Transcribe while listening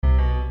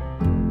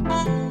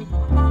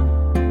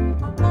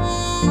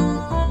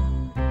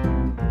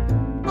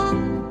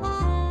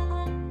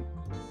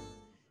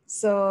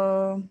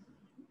So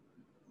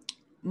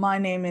my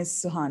name is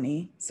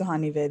Suhani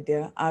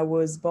Vedya. I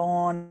was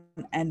born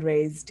and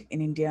raised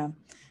in India,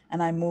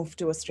 and I moved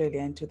to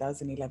Australia in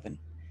 2011.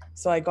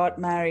 So I got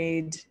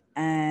married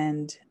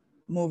and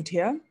moved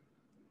here.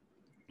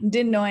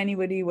 Didn't know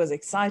anybody, was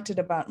excited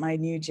about my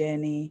new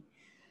journey.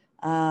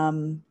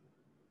 Um,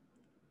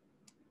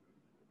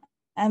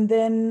 and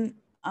then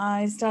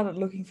I started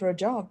looking for a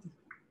job.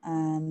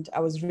 And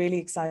I was really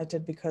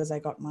excited because I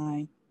got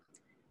my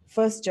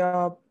first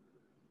job,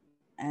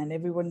 and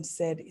everyone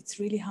said it's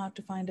really hard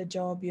to find a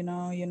job, you're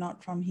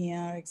not from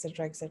here,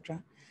 etc.,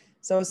 etc.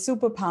 So I was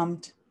super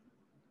pumped.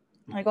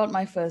 I got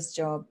my first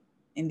job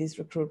in this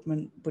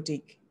recruitment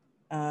boutique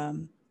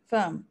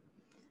firm,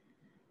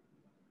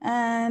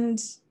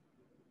 and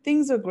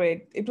things were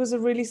great. It was a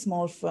really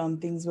small firm.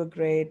 Things were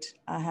great.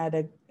 I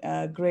had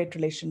a great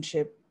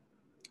relationship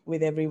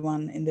with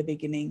everyone in the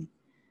beginning.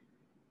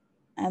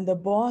 And the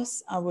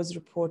boss I was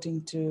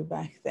reporting to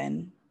back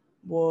then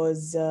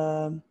was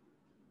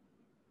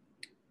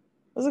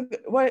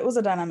was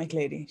a dynamic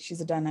lady.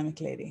 She's a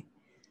dynamic lady.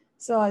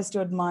 So I used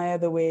to admire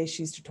the way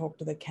she used to talk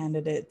to the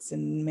candidates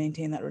and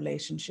maintain that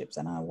relationships.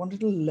 And I wanted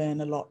to learn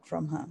a lot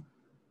from her.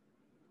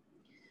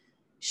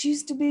 She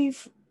used to be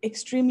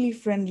extremely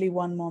friendly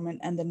one moment,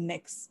 and the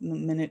next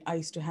minute I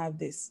used to have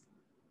this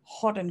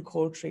hot and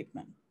cold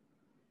treatment.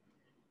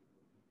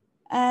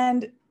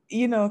 And,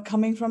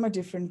 coming from a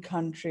different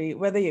country,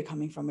 whether you're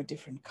coming from a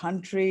different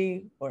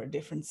country or a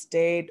different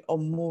state or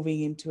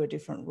moving into a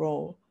different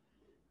role,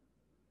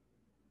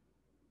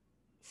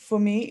 for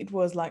me, it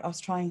was like I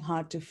was trying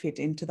hard to fit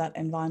into that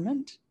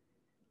environment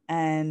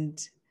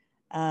and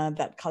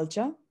that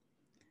culture.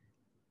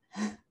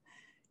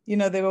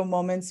 There were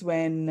moments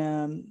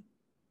when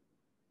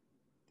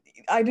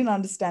I didn't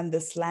understand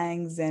the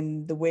slangs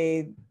and the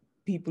way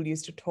people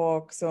used to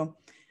talk. So,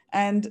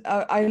 and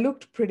I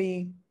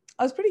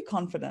was pretty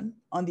confident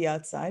on the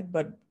outside,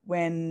 but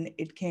when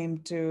it came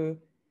to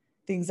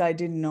things I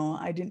didn't know,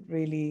 I didn't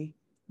really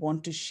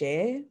want to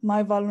share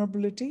my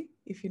vulnerability,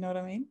 if you know what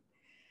I mean.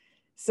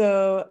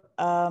 So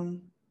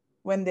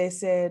when they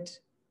said,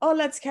 "Oh,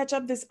 let's catch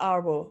up this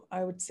Arvo,"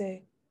 I would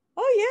say,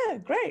 "Oh yeah,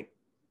 great,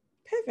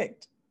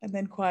 perfect," and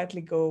then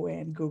quietly go away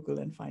and Google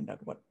and find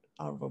out what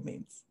Arvo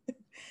means.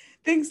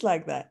 Things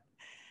like that.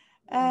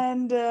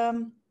 And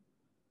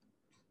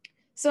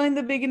so in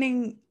the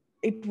beginning,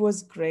 it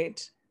was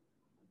great.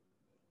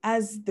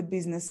 As the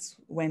business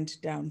went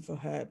down for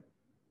her,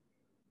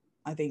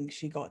 I think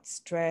she got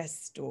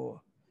stressed,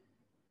 or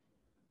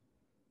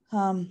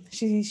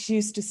she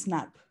used to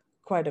snap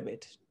quite a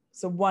bit.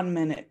 So one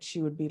minute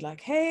she would be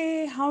like,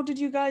 "Hey, how did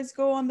you guys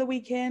go on the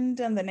weekend?"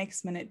 And the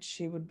next minute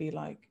she would be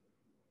like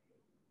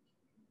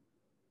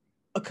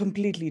a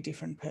completely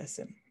different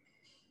person.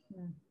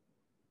 Mm.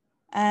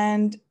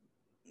 And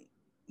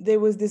there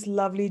was this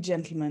lovely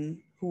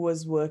gentleman who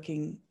was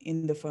working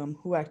in the firm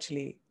who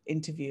actually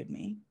interviewed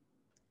me.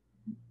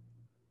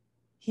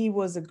 He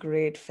was a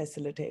great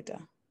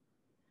facilitator,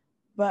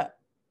 but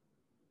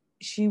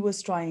she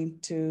was trying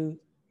to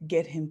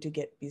get him to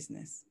get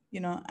business,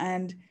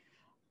 and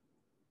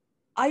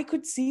I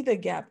could see the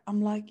gap.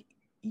 I'm like,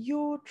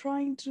 you're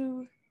trying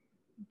to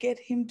get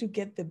him to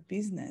get the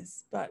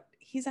business, but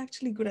he's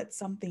actually good at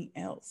something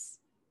else.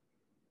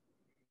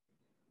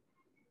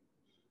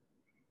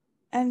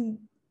 And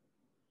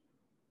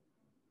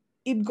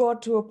it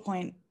got to a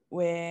point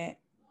where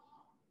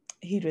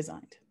he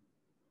resigned.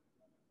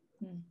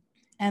 Mm.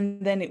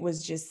 And then it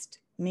was just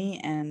me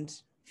and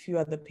a few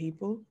other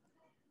people.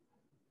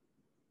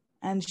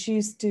 And she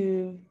used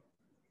to,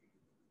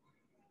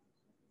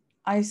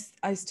 I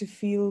used to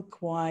feel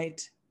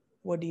quite,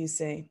 what do you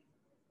say,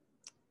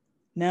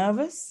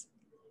 nervous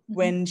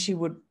when she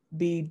would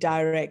be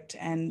direct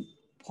and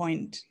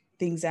point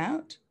things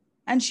out.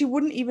 And she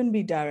wouldn't even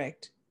be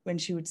direct when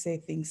she would say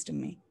things to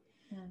me.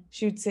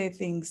 She would say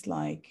things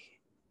like,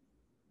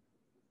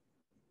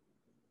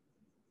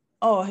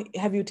 "Oh,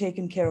 have you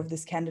taken care of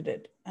this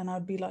candidate?" And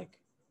I'd be like,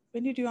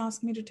 "When did you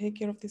ask me to take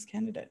care of this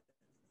candidate?"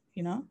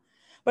 You know?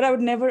 But I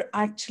would never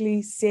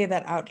actually say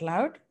that out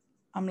loud.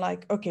 I'm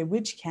like, "Okay,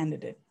 which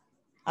candidate?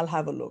 I'll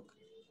have a look."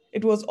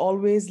 It was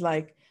always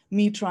like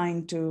me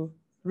trying to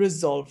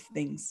resolve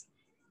things.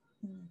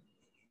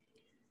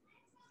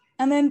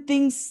 And then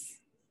things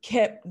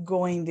kept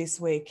going this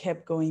way,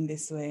 kept going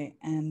this way.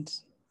 And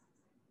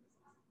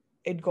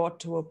it got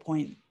to a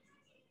point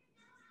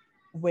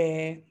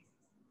where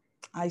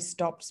I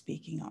stopped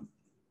speaking up.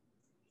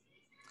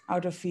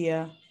 Out of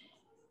fear,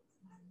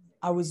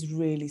 I was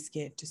really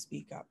scared to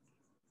speak up.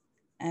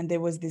 And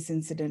there was this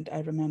incident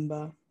I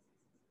remember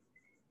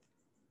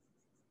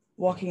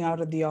walking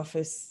out of the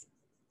office.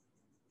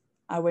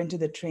 I went to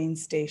the train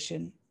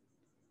station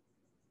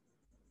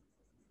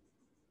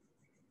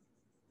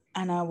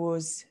and I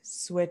was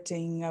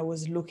sweating. I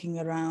was looking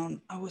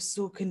around. I was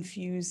so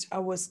confused. I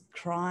was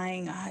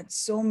crying. I had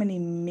so many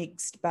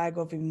mixed bag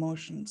of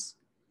emotions.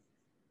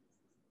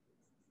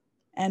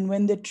 And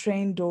when the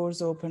train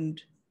doors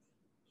opened,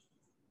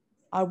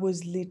 I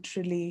was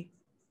literally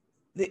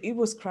it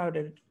was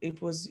crowded.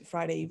 It was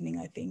Friday evening,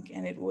 I think.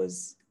 And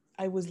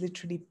I was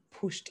literally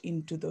pushed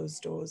into those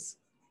doors.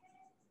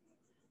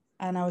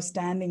 And I was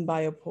standing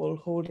by a pole,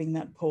 holding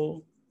that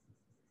pole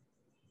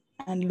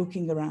and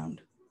looking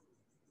around.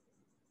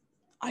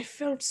 I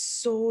felt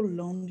so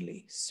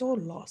lonely, so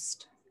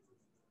lost.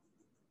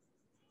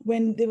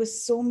 When there were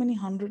so many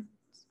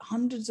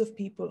hundreds of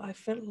people, I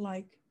felt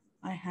like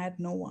I had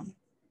no one,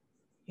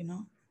 you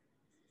know?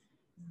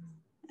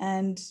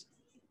 And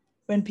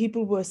when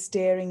people were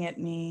staring at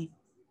me,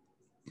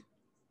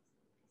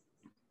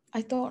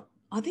 I thought,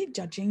 are they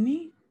judging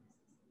me?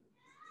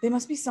 There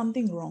must be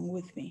something wrong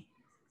with me.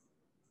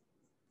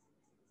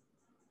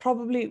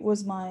 Probably it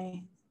was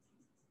my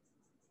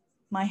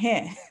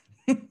hair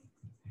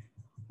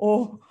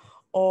or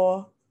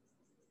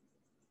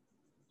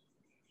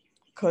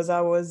because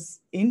I was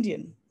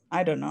Indian.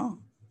 I don't know.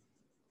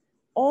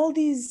 All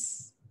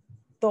these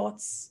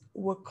thoughts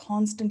were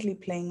constantly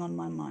playing on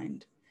my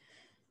mind.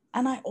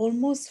 And I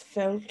almost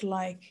felt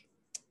like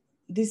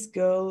this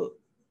girl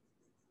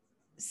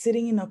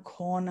sitting in a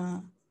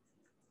corner,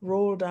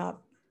 rolled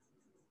up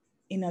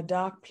in a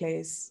dark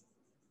place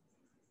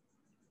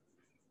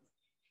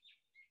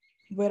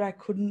where I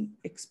couldn't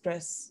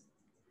express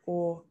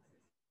or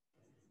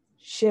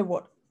share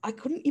what I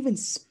couldn't even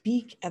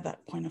speak at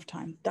that point of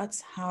time.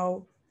 That's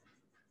how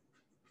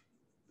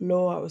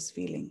low I was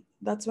feeling.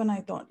 That's when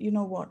I thought, you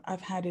know what,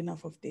 I've had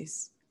enough of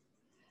this.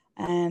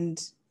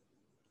 And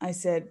I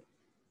said,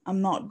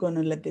 I'm not going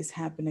to let this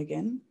happen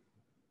again.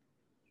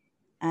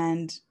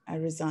 And I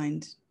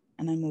resigned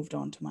and I moved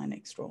on to my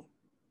next role.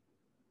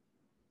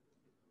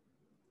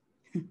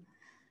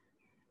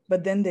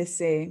 But then they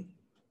say,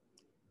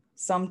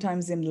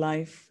 sometimes in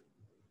life,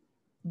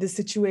 the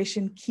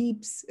situation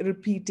keeps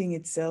repeating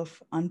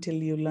itself until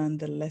you learn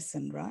the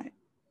lesson, right?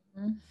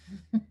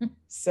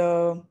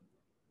 So,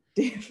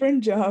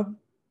 different job,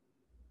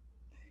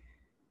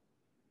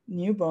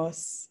 new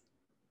boss.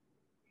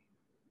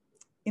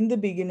 In the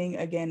beginning,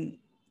 again,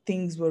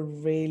 things were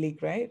really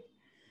great.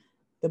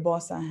 The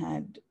boss I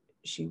had,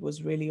 she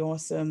was really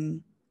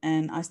awesome.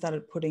 And I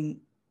started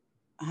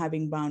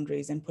having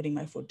boundaries and putting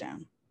my foot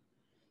down.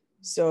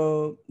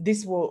 So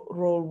this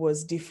role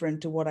was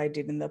different to what I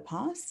did in the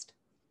past.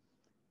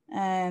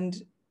 And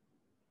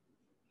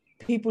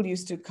people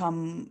used to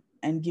come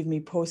and give me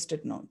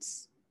post-it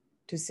notes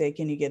to say,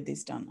 can you get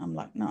this done? I'm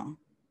like, no,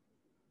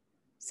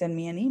 send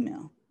me an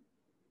email.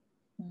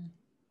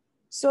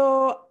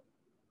 So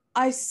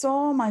I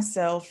saw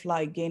myself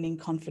like gaining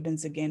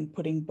confidence again,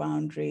 putting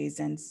boundaries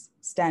and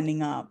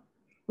standing up,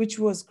 which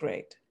was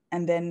great.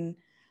 And then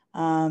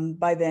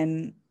by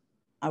then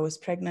I was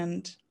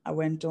pregnant. I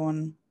went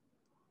on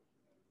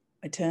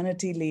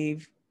maternity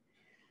leave.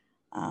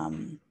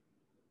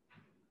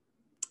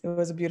 It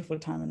was a beautiful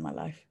time in my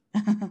life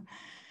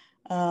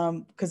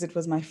because it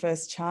was my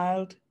first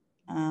child.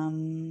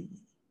 And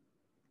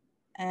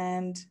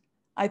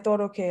I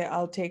thought, okay,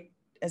 I'll take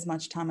as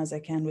much time as I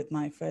can with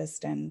my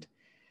first. And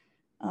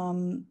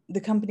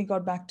the company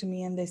got back to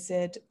me and they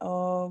said,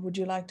 oh, would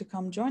you like to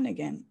come join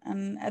again?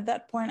 And at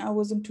that point, I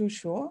wasn't too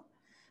sure.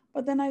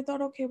 But then I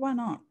thought, okay, why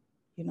not?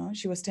 You know,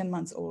 she was 10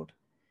 months old.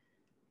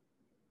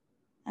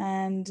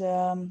 And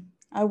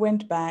I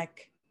went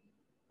back.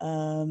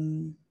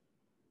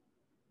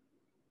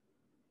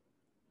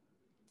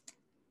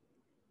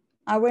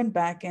 I went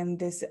back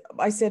and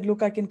I said,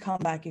 look, I can come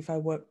back if I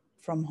work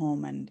from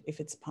home and if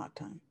it's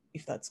part-time,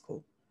 if that's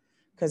cool,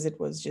 because it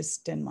was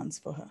just 10 months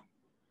for her.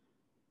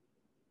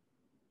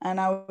 And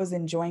I was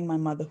enjoying my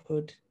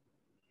motherhood.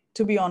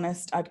 To be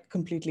honest, I'd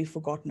completely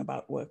forgotten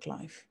about work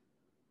life.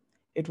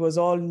 It was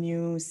all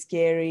new,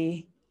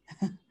 scary.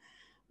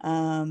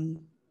 I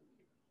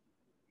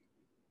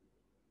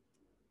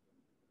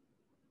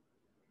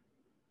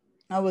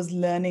was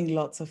learning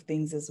lots of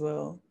things as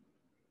well.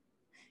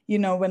 You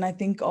know, when I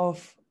think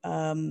of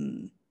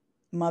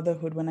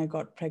motherhood, when I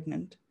got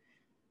pregnant,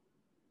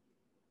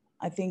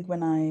 I think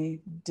when I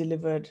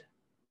delivered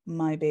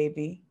my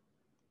baby,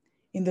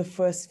 in the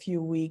first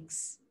few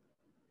weeks,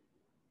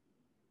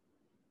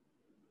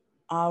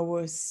 I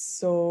was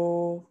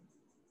so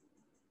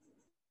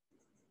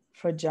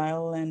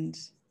fragile and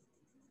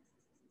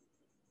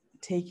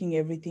taking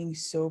everything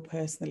so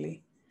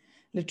personally.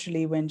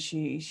 Literally, when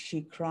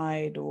she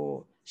cried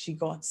or she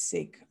got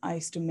sick, I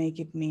used to make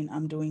it mean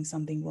I'm doing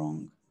something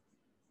wrong.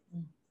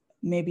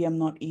 Maybe I'm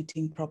not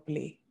eating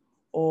properly,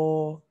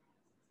 or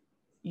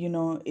you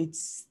know,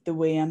 it's the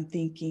way I'm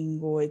thinking,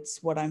 or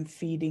it's what I'm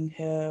feeding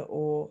her,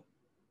 or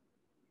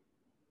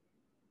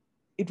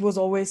it was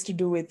always to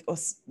do with, or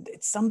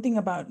it's something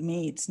about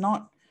me. It's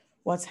not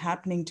what's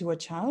happening to a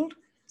child,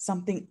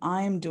 something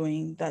I'm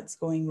doing that's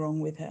going wrong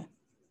with her.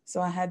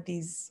 So I had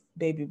these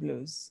baby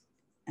blues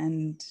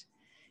and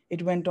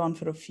it went on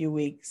for a few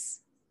weeks.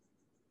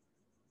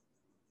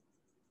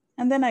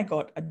 And then I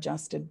got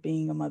adjusted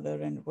being a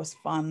mother and it was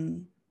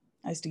fun.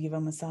 I used to give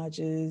her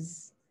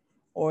massages,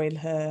 oil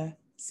her,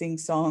 sing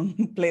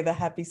song, play the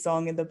happy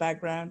song in the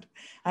background.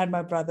 I had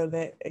my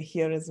brother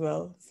here as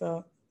well.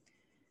 So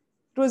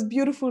it was a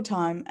beautiful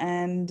time.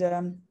 And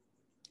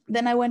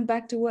then I went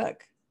back to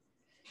work.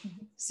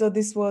 So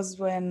this was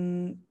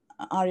when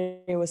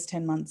Arya was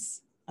 10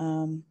 months.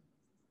 And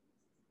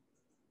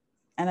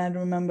I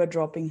remember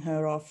dropping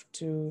her off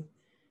to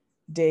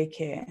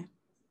daycare.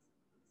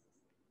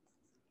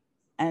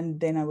 And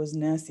then I was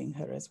nursing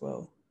her as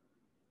well.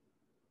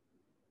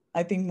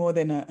 I think more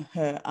than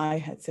her, I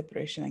had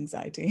separation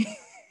anxiety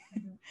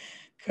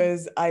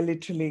because I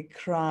literally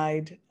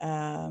cried.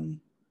 I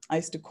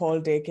used to call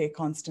daycare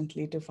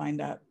constantly to find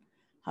out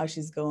how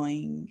she's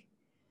going.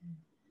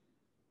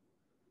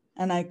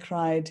 And I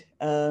cried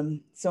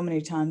so many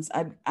times.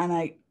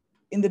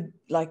 In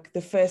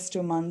the first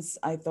 2 months,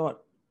 I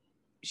thought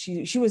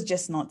she was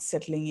just not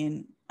settling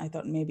in. I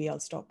thought maybe I'll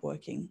stop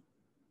working.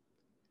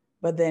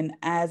 But then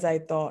as I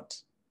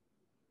thought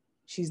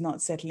she's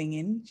not settling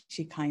in,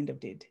 she kind of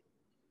did.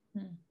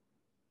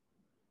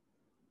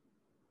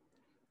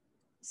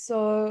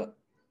 So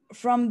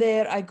from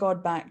there, I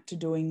got back to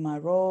doing my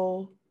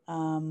role.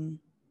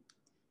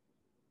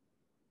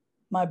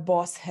 My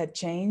boss had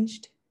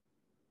changed.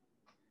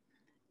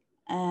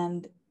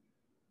 And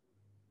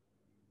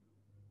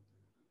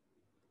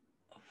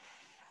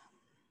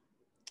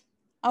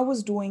I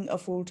was doing a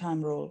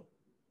full-time role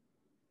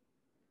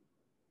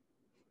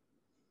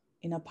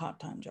in a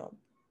part-time job.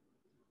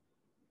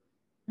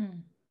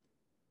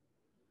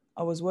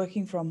 I was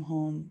working from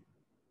home.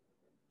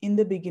 In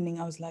the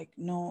beginning, I was like,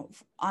 no,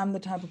 I'm the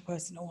type of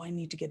person, oh, I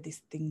need to get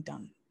this thing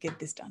done, get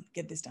this done,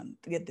 get this done,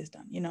 get this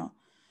done, you know.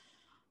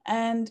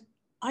 And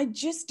I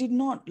just did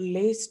not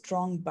lay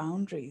strong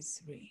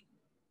boundaries, Ree.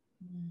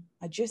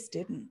 I just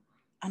didn't.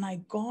 And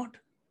I got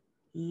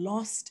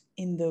lost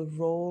in the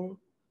role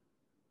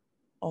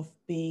of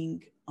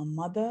being a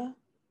mother,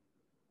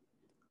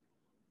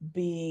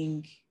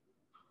 being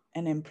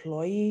an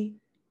employee,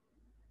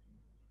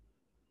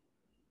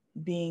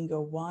 being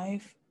a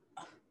wife.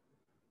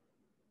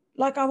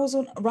 Like I was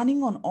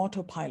running on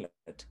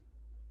autopilot.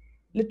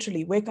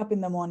 Literally, wake up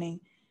in the morning,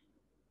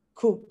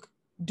 cook,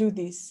 do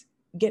this,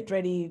 get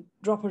ready,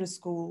 drop her to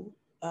school.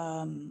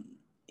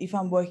 If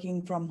I'm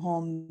working from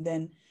home,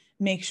 then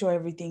make sure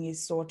everything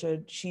is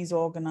sorted, she's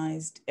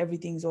organized,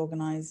 everything's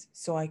organized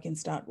so I can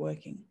start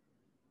working.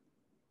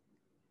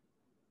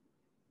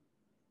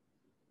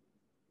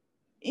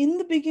 In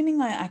the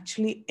beginning, I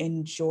actually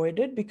enjoyed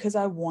it because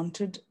I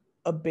wanted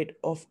a bit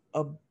of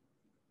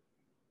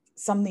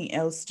something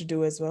else to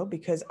do as well,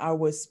 because I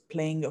was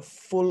playing a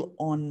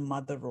full-on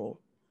mother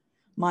role.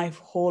 My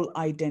whole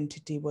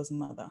identity was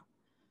mother.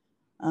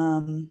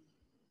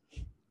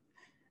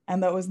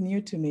 And that was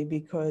new to me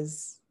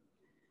because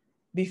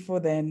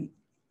before then,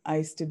 I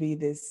used to be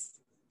this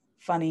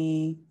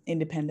funny,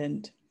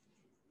 independent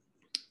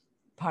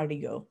party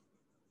girl.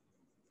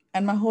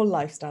 And my whole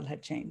lifestyle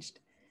had changed.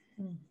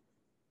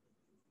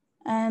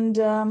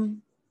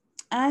 And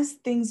as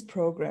things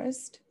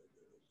progressed,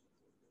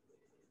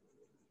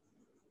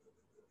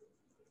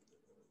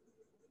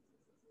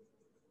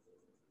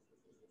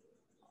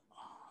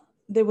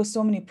 there were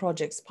so many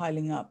projects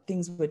piling up.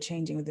 Things were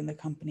changing within the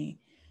company.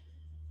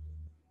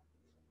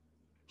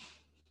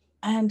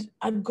 And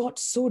I got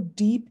so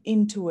deep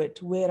into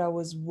it where I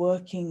was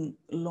working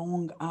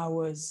long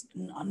hours,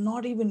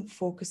 not even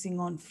focusing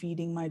on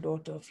feeding my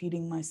daughter,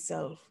 feeding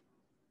myself.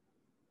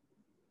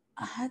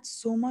 I had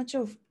so much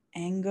of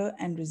anger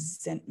and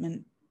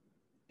resentment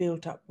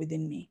built up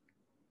within me.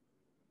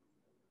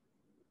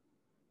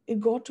 It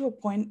got to a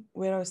point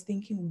where I was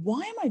thinking, why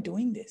am I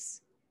doing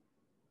this?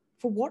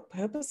 For what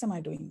purpose am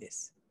I doing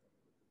this?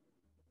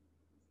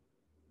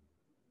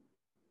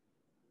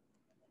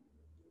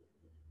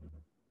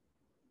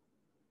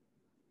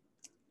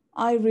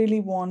 I really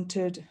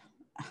wanted,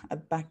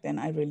 back then,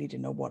 I really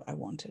didn't know what I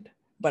wanted,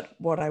 but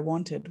what I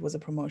wanted was a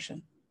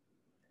promotion.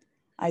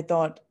 I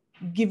thought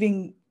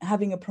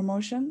having a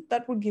promotion,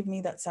 that would give me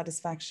that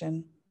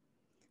satisfaction.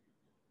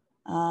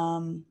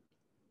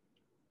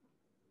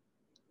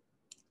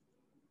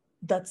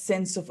 That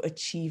sense of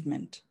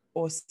achievement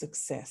or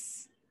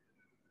success.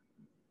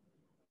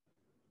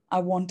 I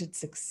wanted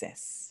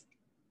success.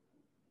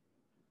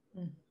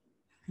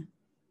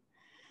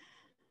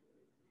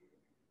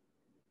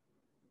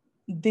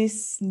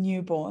 This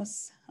new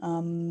boss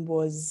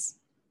was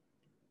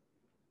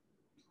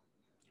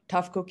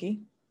tough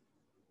cookie,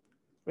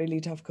 really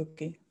tough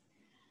cookie.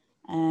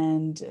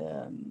 And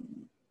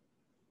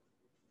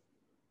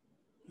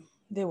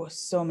there were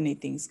so many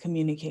things,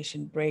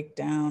 communication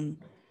breakdown,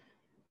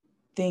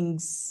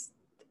 things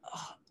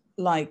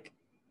like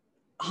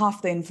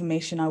half the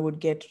information I would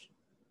get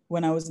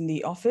when I was in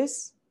the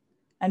office.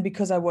 And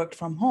because I worked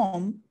from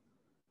home,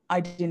 I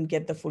didn't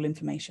get the full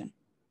information.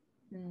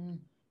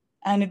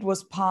 And it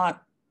was part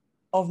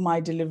of my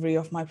delivery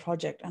of my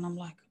project. And I'm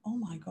like, oh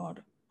my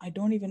God, I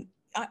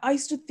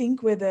used to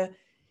think whether,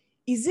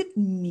 is it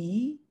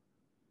me,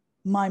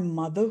 my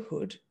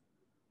motherhood,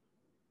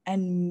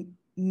 and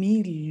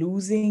me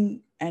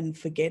losing and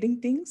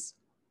forgetting things?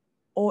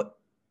 Or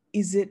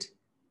is it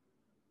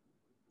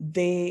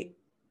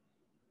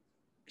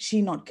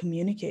she not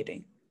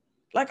communicating?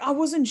 Like I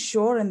wasn't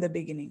sure in the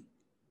beginning,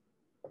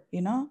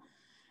 you know?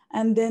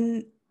 And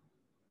then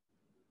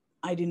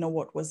I didn't know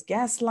what was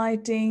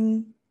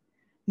gaslighting.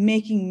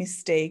 Making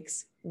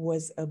mistakes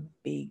was a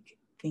big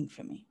thing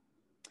for me.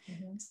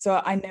 Mm-hmm.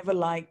 So I never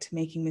liked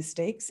making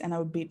mistakes, and I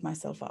would beat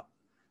myself up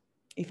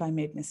if I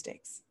made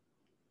mistakes.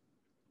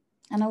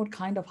 And I would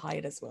kind of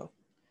hide as well.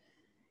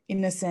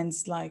 In a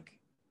sense, like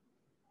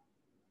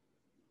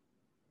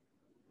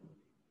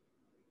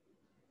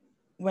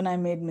when I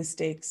made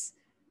mistakes,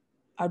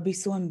 I'd be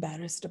so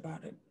embarrassed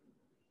about it.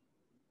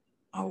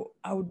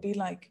 I would be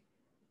like,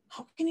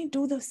 how can you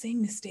do the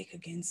same mistake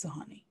again,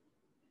 Suhani?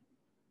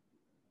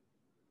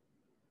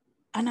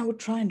 And I would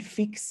try and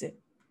fix it,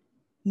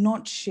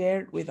 not share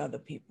it with other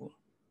people,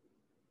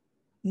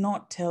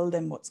 not tell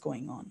them what's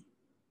going on.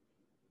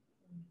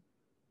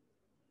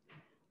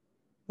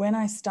 When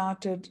I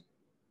started,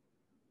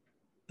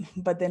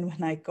 but then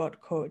when I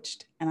got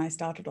coached and I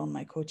started on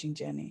my coaching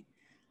journey,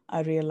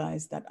 I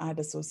realized that I had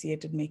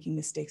associated making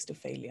mistakes to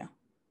failure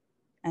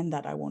and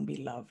that I won't be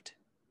loved.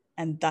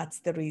 And that's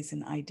the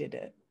reason I did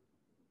it.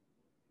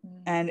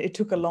 And it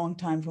took a long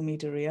time for me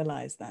to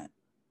realize that.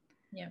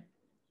 Yeah.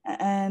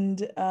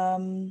 And,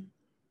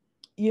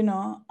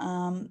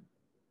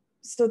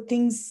 so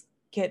things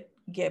get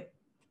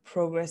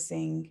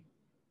progressing.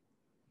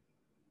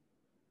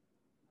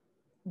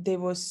 There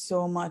was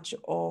so much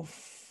of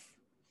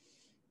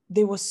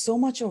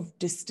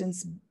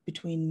distance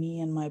between me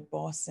and my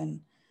boss,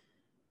 and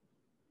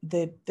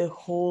the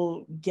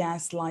whole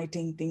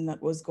gaslighting thing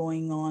that was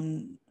going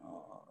on.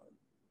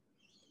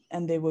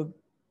 And there were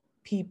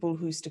people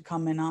who used to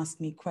come and ask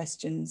me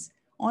questions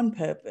on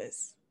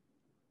purpose.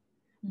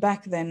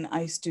 Back then,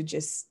 I used to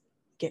just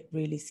get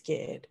really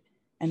scared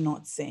and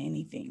not say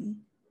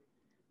anything.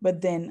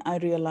 But then I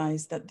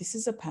realized that this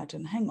is a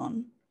pattern. Hang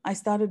on. I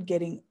started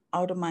getting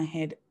out of my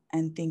head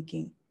and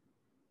thinking,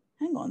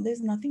 hang on,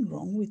 there's nothing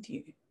wrong with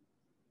you.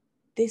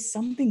 There's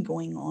something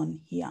going on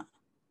here.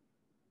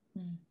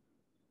 And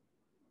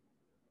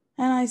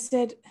I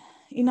said,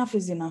 enough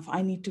is enough.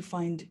 I need to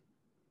find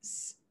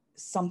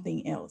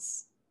something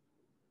else.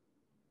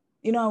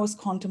 I was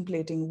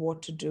contemplating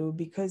what to do,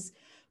 because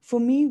for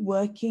me,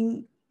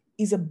 working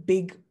is a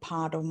big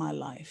part of my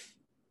life.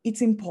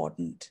 It's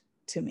important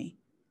to me.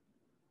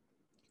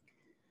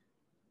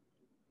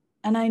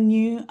 And I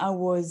knew I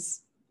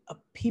was a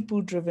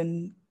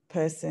people-driven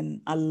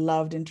person. I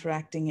loved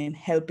interacting and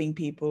helping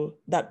people.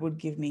 That would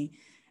give me,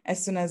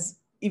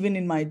 even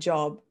in my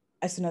job,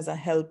 as soon as I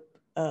help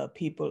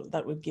people,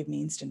 that would give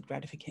me instant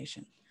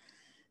gratification.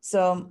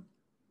 So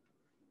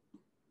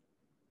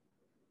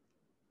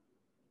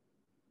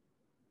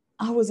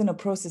I was in a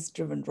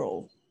process-driven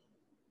role,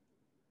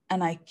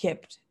 and I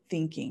kept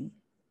thinking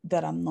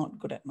that I'm not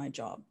good at my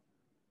job.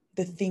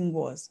 The thing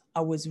was,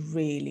 I was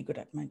really good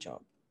at my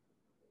job.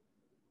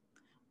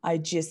 I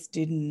just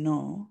didn't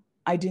know.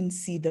 I didn't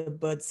see the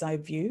bird's eye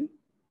view.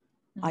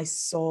 I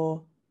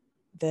saw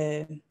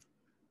the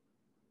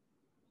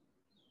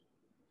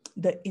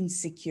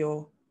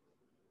insecure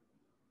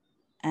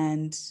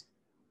and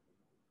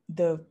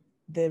the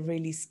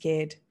really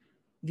scared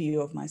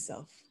view of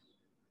myself.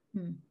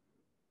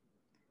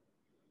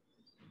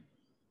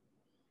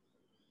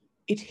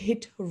 It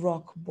hit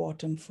rock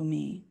bottom for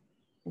me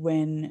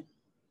when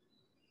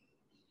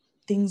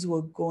things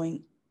were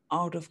going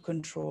out of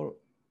control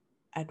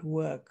at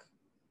work,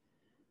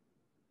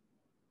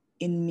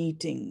 in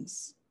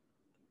meetings,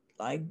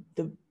 like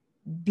the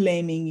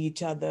blaming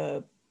each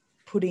other,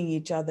 putting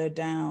each other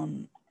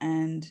down.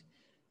 And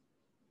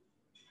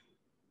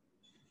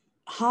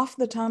half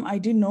the time I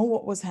didn't know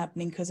what was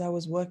happening because I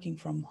was working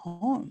from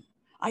home.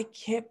 I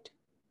kept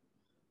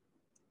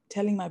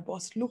telling my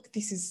boss, look,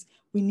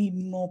 we need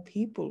more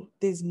people.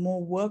 There's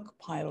more work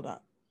piled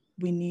up.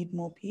 We need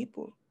more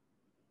people.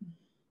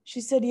 She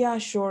said, yeah,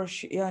 sure.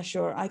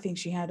 I think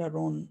she had her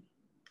own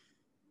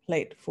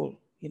plate full,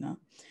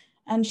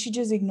 and she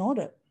just ignored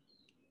it.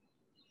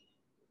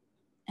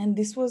 And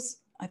this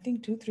was, I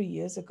think, 3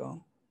 years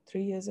ago,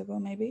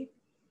 maybe.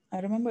 I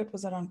remember it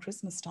was around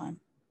Christmas time.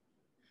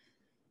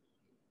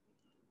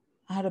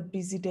 I had a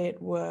busy day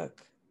at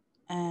work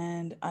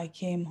and I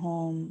came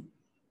home.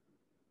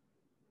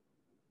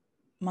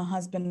 My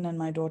husband and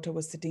my daughter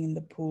were sitting in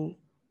the pool.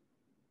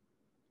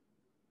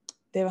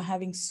 They were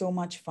having so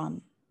much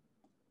fun.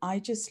 I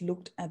just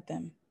looked at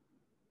them.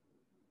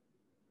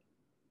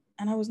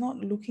 And I was not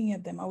looking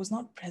at them. I was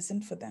not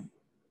present for them.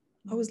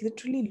 I was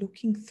literally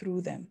looking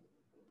through them.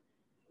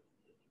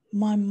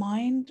 My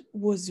mind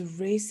was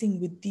racing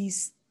with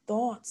these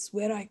thoughts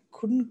where I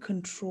couldn't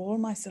control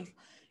myself.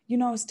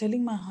 I was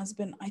telling my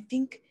husband, I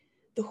think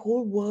the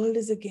whole world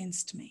is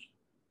against me.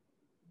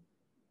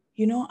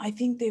 I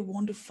think they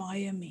want to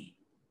fire me.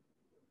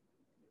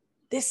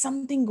 There's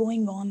something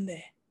going on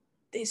there.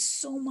 There's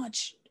so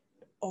much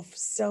of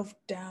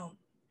self-doubt,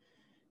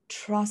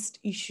 trust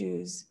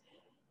issues.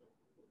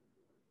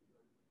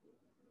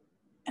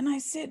 And I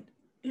said,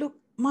 look,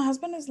 my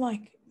husband is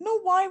like, no,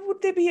 why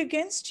would they be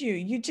against you?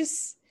 You're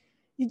just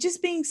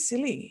being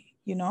silly,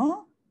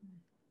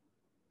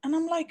 And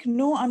I'm like,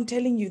 no, I'm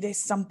telling you, there's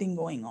something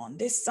going on.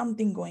 There's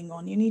something going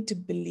on. You need to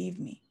believe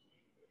me.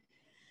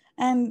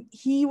 And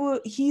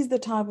he's the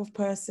type of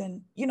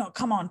person,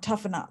 come on,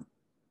 toughen up.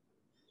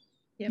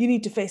 Yep. You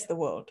need to face the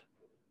world.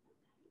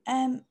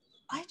 And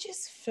I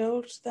just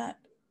felt that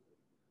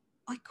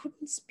I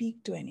couldn't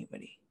speak to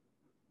anybody.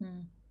 There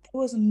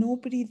was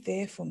nobody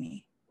there for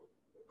me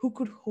who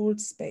could hold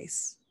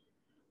space,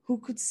 who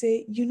could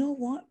say, you know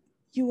what,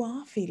 you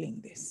are feeling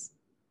this.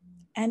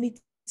 And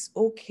it's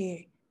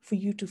okay for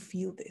you to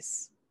feel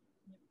this.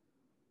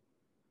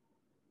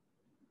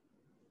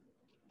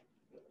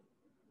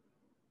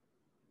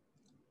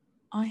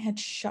 I had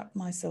shut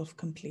myself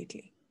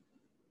completely.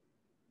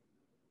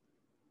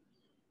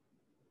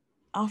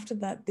 After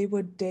that, there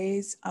were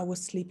days I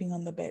was sleeping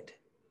on the bed.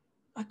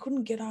 I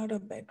couldn't get out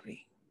of bed,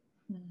 Ree.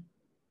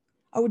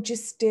 I would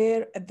just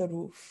stare at the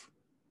roof,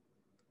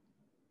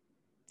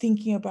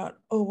 thinking about,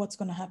 oh, what's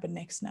going to happen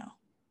next now?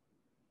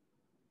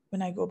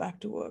 When I go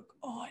back to work,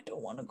 oh, I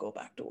don't want to go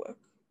back to work.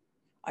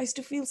 I used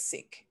to feel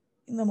sick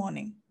in the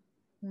morning.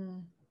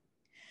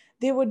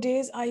 There were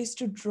days I used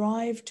to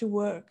drive to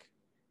work,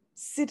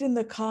 sit in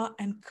the car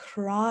and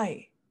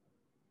cry.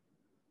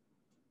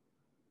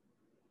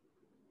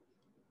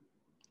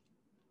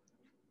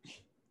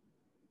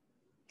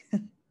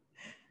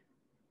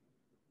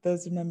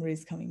 Those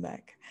memories coming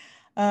back.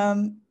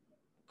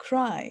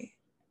 Cry,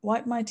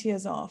 wipe my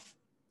tears off,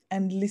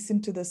 and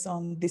listen to the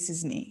song, This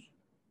Is Me.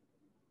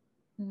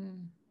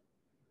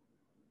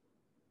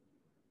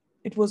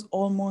 It was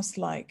almost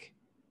like,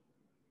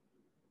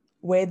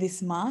 wear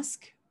this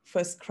mask,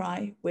 first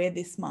cry, wear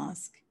this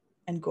mask,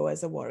 and go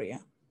as a warrior.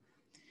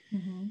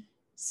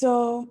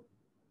 So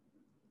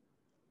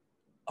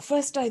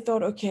first I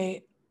thought,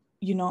 okay,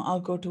 I'll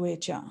go to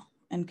HR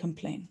and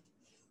complain.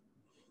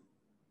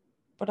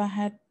 But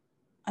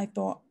I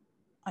thought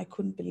I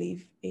couldn't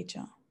believe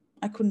HR.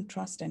 I couldn't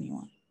trust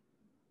anyone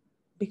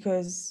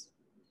because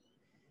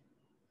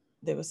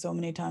there were so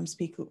many times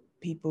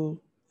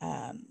people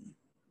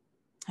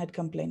had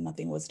complained,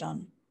 nothing was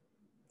done.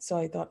 So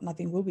I thought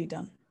nothing will be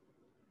done.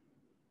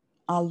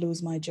 I'll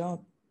lose my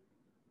job.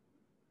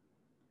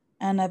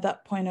 And at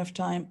that point of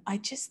time, I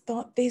just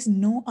thought there's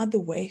no other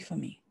way for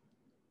me.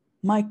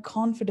 My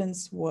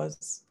confidence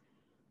was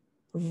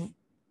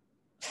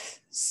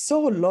so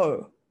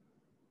low.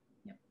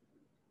 Yep.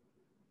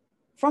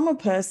 From a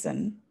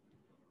person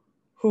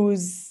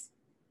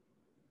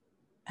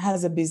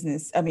has a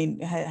business,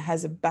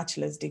 has a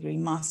bachelor's degree,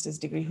 master's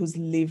degree, who's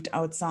lived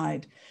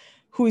outside,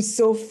 who is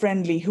so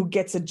friendly, who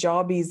gets a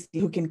job easily,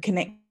 who can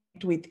connect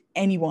with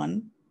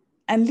anyone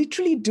and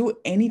literally do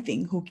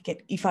anything,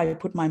 if I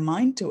put my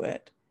mind to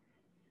it,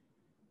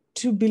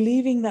 to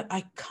believing that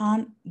I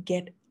can't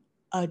get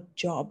a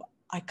job.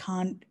 I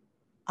can't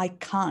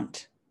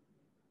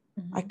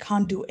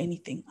do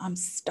anything. I'm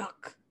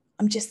stuck.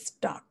 I'm just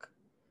stuck.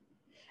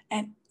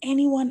 And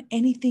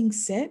anything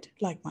said,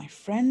 like my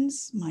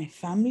friends, my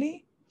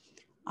family,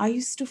 I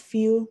used to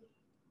feel,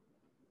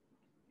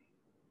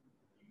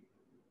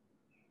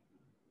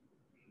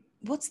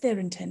 what's their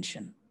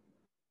intention?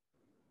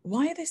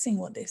 Why are they saying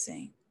what they're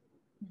saying?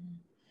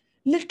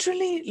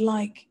 Literally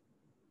like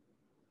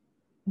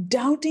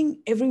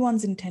doubting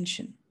everyone's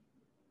intention.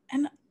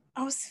 And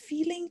I was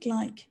feeling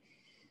like,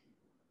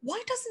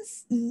 why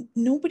doesn't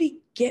nobody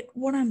get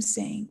what I'm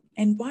saying?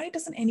 And why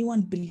doesn't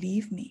anyone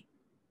believe me?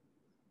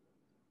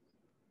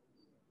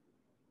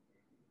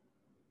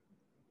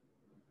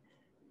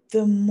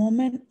 The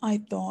moment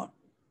I thought,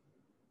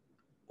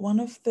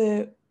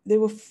 there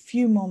were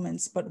few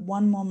moments, but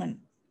one moment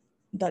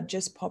that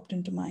just popped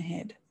into my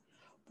head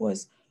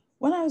was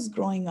when I was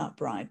growing up,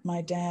 right?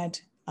 My dad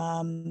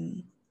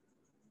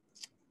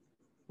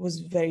was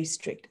very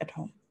strict at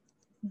home.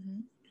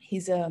 He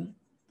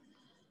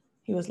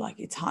was like,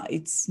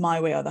 it's my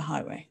way or the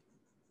highway.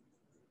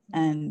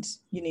 And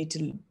you need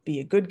to be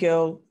a good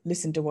girl,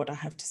 listen to what I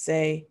have to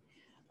say.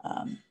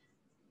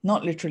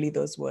 Not literally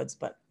those words,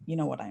 but you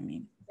know what I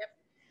mean. Yep.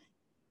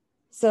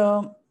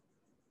 So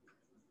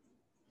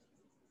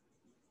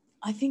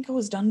I think I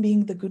was done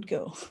being the good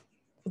girl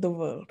for the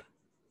world.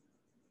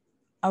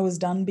 I was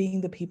done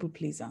being the people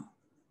pleaser.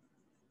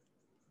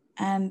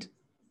 And,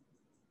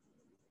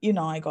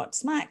 I got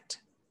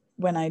smacked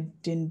when I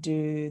didn't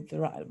do the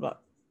right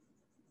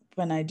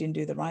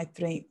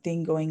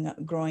thing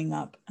growing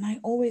up. And I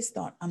always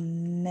thought,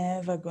 I'm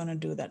never going to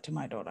do that to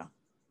my daughter.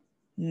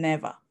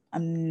 Never.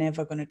 I'm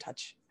never going to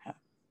touch her.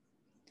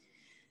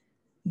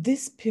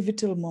 This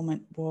pivotal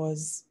moment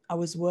was, I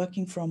was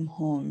working from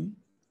home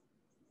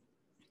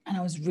and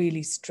I was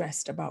really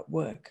stressed about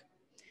work.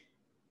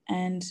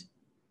 And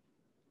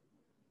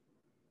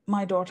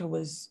my daughter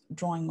was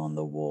drawing on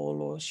the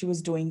wall or she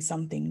was doing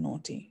something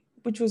naughty,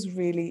 which was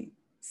really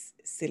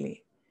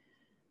silly.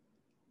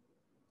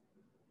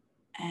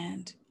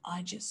 And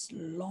I just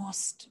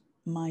lost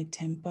my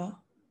temper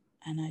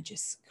and I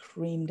just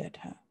screamed at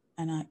her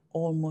and I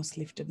almost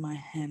lifted my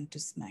hand to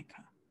smack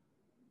her.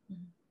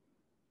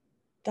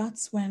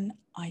 That's when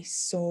I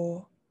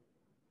saw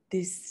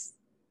this.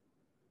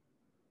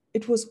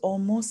 It was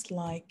almost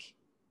like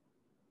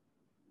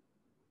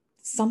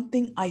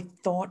something I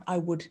thought I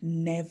would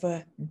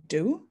never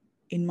do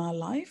in my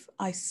life,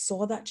 I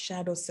saw that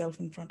shadow self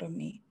in front of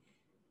me.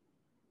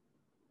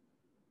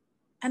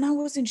 And I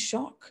was in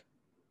shock.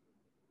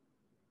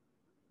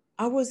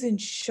 I was in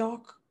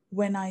shock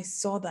when I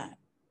saw that.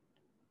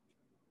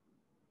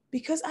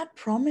 Because I'd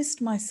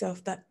promised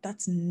myself that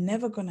that's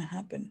never going to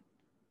happen.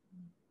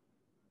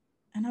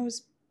 And I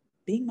was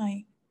being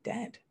my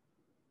dad.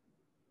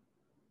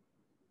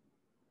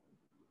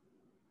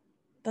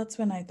 That's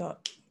when I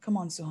thought, come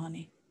on,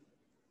 Suhani.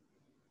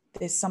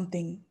 There's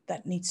something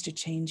that needs to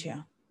change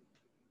here.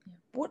 Yeah.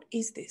 What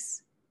is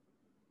this?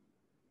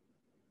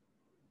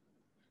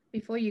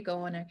 Before you go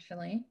on,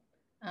 actually,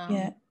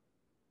 Yeah.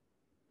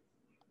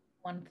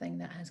 one thing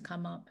that has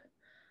come up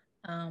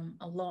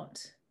a lot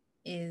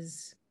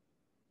is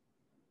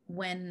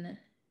when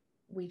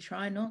we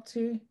try not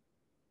to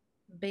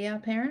be our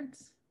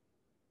parents,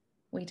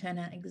 we turn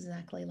out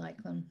exactly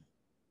like them.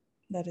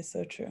 That is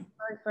so true.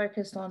 So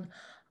focused on,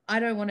 I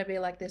don't want to be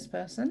like this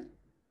person.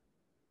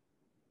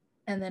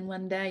 And then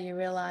one day you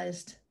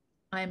realized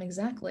I am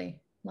exactly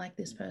like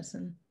this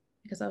person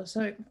because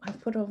I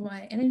put all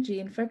my energy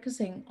in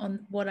focusing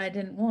on what I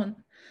didn't want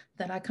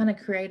that I kind of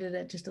created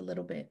it just a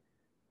little bit.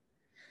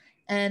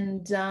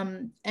 And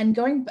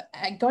going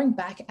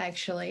back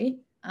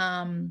actually,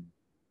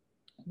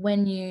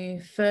 when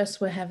you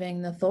first were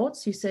having the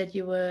thoughts, you said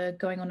you were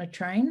going on a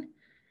train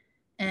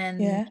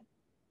and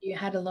you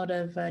had a lot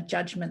of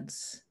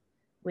judgments,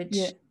 which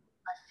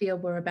I feel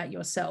were about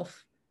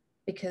yourself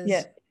because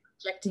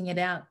projecting it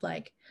out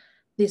like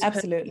this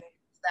absolutely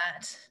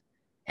that,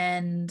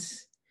 and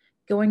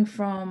going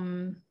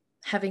from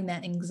having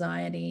that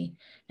anxiety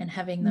and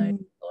having those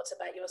thoughts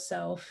about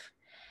yourself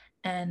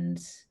and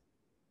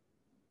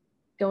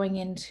going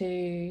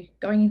into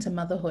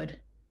motherhood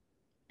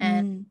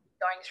and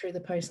going through the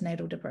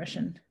postnatal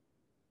depression.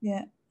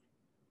 Yeah.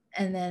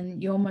 And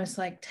then you're almost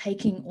like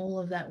taking all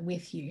of that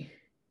with you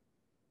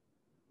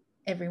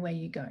everywhere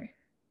you go.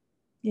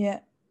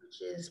 Yeah.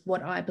 Which is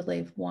what I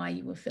believe why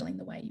you were feeling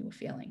the way you were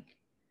feeling.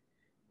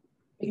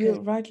 Because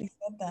you rightly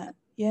said that.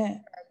 Yeah.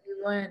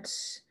 You weren't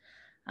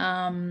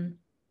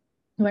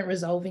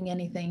resolving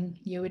anything.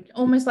 You would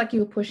almost like you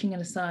were pushing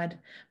it aside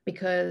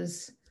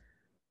because,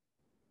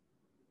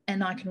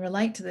 and I can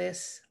relate to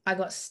this, I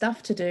got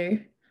stuff to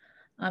do.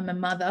 I'm a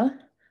mother.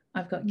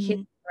 I've got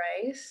kids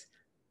to raise.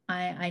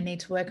 I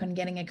need to work on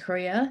getting a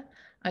career.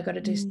 I got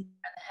to do stuff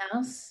around the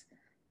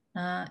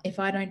house. If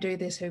I don't do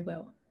this, who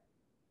will?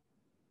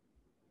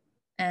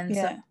 And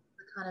so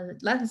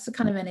that's the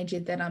kind of energy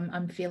that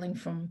I'm feeling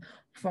from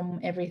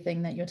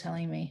everything that you're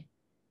telling me.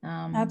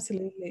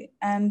 Absolutely.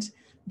 And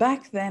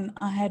back then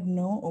I had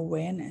no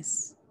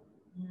awareness.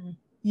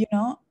 You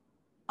know,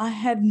 I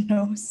had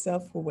no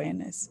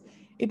self-awareness.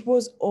 It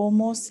was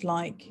almost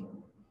like,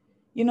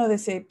 you know, they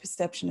say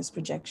perception is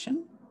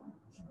projection.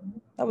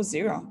 That was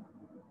zero.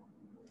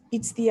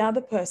 It's the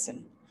other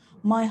person.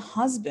 My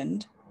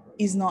husband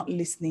is not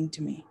listening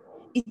to me.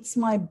 It's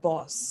my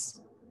boss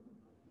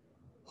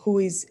who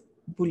is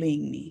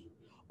bullying me,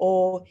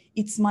 or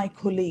it's my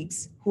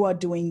colleagues who are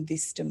doing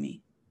this to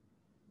me.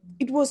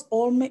 It was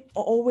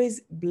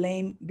always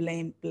blame,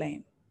 blame,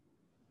 blame.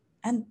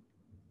 And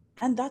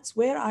that's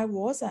where I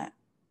was at.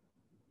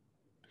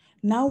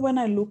 Now, when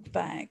I look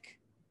back,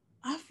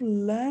 I've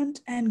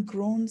learned and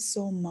grown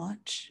so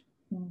much.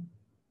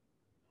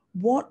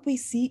 What we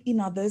see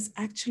in others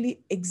actually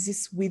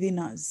exists within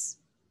us.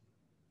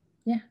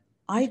 Yeah.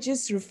 I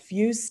just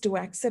refused to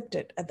accept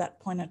it at that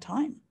point of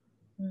time.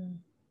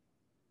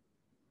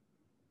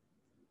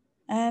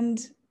 And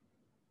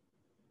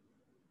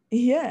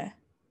yeah,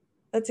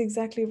 that's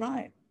exactly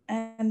right.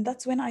 And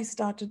that's when I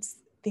started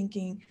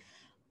thinking,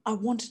 I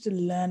wanted to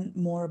learn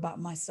more about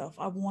myself.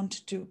 I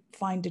wanted to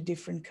find a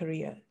different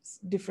career,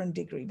 different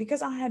degree,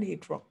 because I had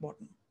hit rock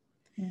bottom.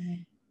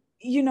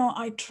 You know,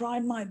 I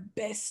tried my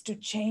best to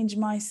change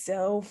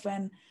myself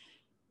and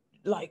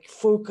like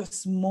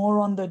focus more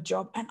on the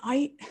job. And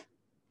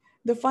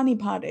the funny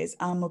part is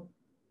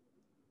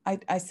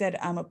I said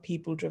I'm a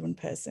people-driven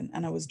person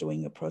and I was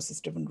doing a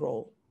process-driven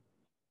role.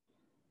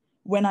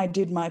 When I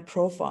did my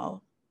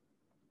profile,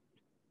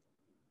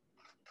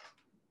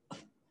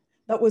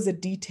 that was a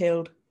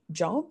detailed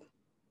job.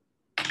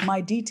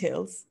 My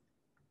details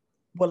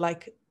were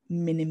like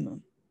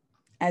minimum,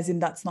 as in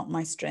that's not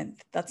my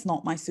strength. That's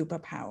not my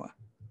superpower.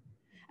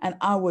 And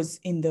I was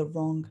in the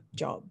wrong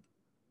job.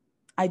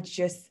 I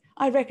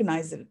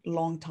recognized it a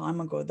long time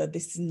ago that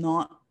this is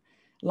not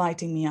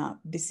lighting me up.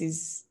 This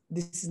is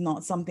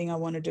not something I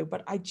want to do,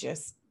 but I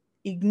just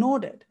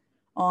ignored it.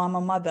 Oh, I'm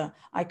a mother.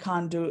 I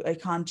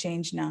can't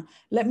change now.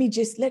 Let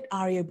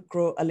Arya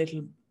grow a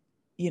little,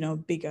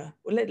 bigger.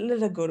 Let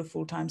her go to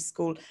full-time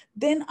school.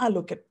 Then I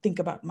think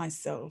about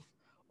myself,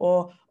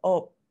 or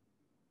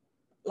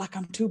like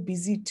I'm too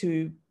busy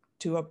to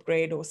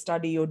upgrade or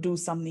study or do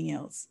something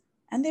else.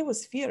 And there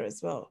was fear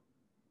as well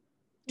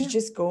to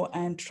just go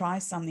and try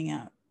something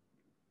out.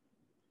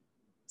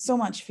 So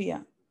much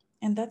fear.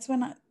 And that's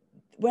when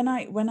when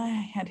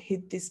I had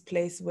hit this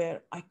place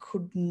where I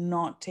could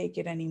not take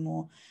it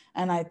anymore,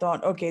 and I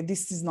thought, okay,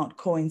 this is not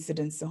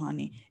coincidence,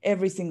 Suhani.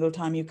 Every single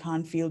time you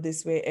can't feel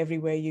this way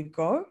everywhere you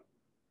go,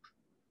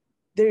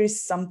 there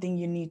is something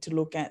you need to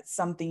look at,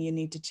 something you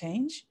need to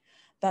change.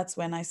 That's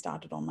when I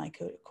started on my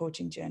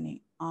coaching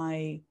journey.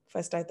 I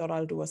thought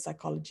I'll do a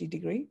psychology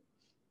degree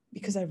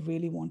because I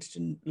really wanted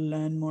to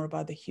learn more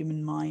about the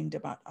human mind,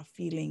 about our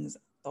feelings,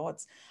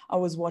 thoughts. I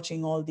was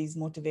watching all these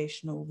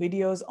motivational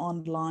videos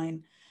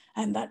online,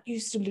 and that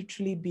used to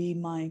literally be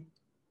my,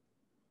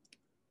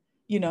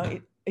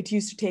 it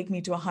used to take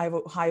me to a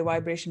high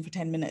vibration for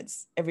 10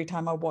 minutes every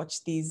time I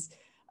watched these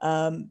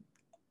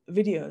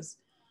videos.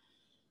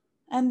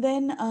 And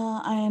then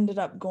I ended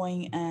up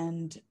going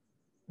and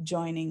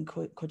joining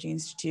Koji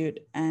Institute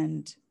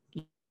and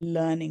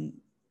learning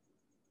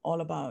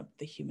all about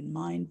the human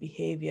mind,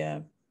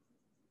 behavior,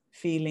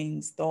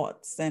 feelings,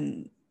 thoughts,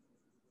 and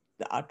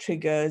our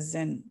triggers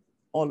and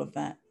all of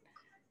that.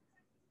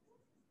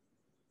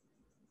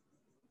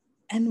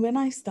 And when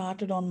I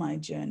started on my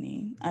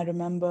journey, I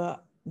remember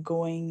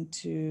going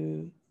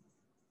to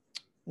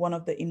one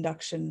of the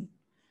induction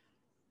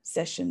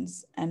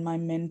sessions, and my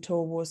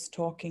mentor was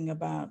talking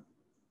about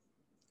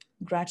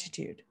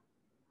gratitude.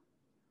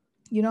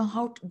 You know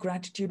how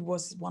gratitude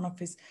was one of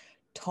his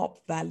top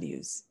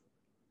values.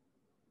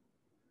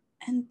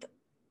 And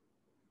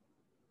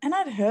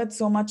I'd heard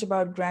so much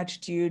about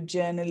gratitude,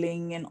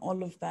 journaling, and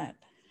all of that.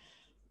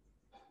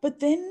 But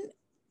then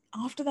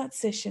after that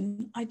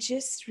session, I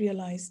just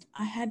realized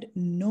I had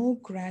no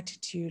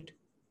gratitude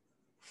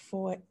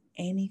for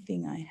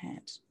anything I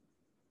had.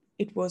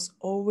 It was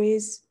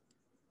always,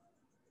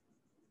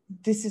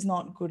 this is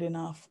not good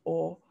enough,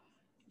 or,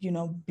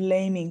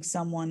 blaming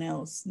someone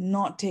else,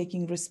 not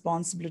taking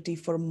responsibility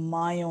for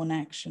my own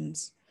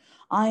actions.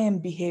 I am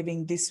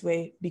behaving this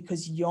way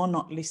because you're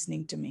not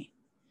listening to me.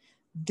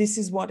 This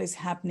is what is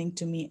happening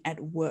to me at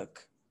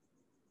work.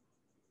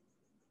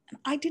 And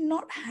I did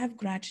not have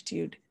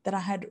gratitude that I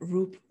had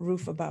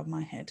roof above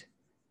my head.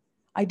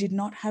 I did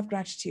not have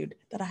gratitude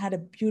that I had a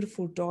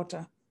beautiful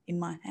daughter in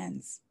my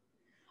hands.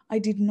 I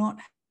did not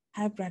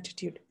have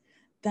gratitude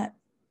that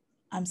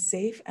I'm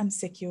safe, I'm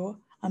secure,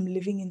 I'm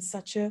living in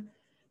such a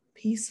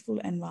peaceful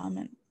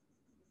environment.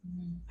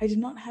 I did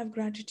not have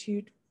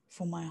gratitude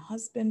for my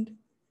husband.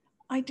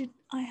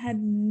 I had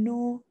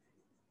no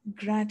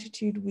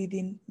gratitude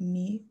within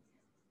me,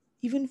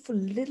 even for a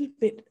little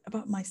bit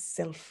about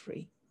myself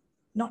free,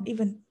 not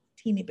even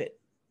teeny bit.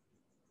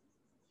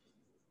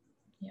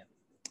 Yeah.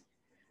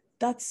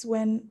 That's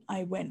when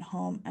I went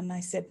home and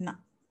I said, nah,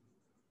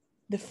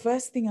 the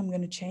first thing I'm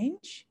going to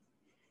change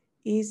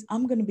is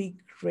I'm going to be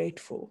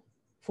grateful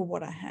for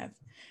what I have.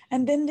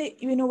 And then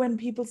when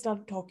people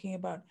started talking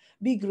about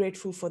be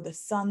grateful for the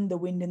sun, the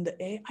wind in the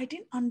air, I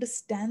didn't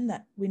understand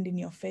that wind in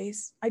your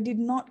face. I did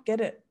not get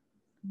it.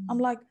 I'm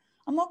like,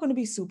 I'm not going to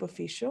be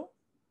superficial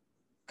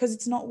because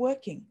it's not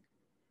working.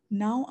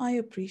 Now I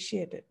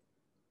appreciate it.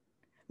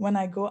 When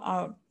I go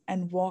out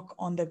and walk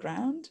on the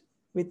ground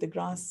with the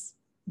grass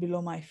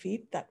below my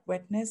feet, that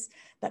wetness,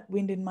 that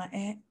wind in my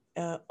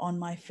air, on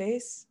my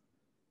face,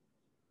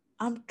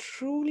 I'm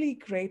truly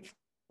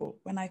grateful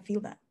when I feel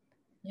that.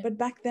 Yep. But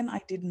back then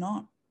I did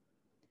not.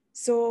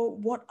 So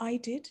what I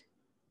did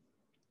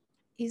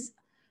is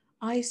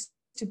I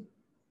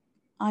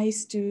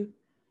used to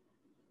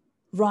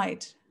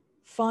write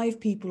 5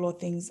 people or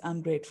things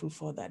I'm grateful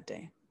for that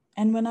day.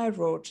 And when I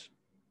wrote,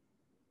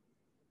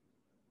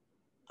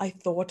 I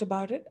thought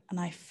about it and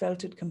I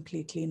felt it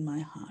completely in my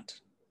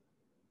heart.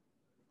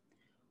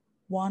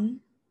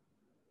 1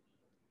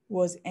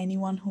 was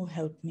anyone who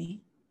helped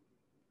me.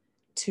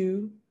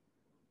 2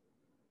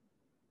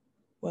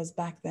 was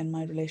back then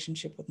my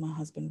relationship with my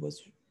husband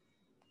was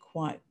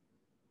quite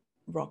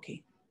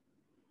rocky.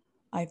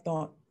 I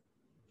thought,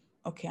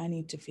 okay, I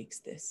need to fix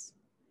this.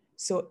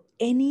 So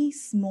any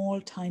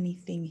small, tiny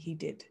thing he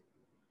did,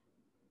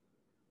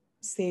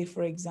 say,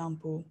 for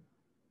example,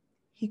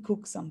 he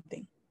cooked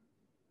something,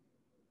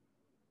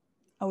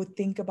 I would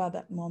think about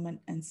that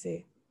moment and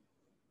say,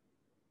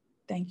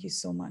 thank you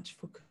so much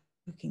for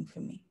cooking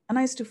for me. And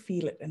I used to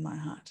feel it in my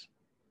heart.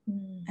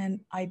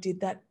 And I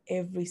did that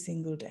every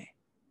single day.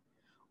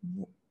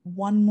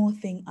 One more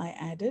thing I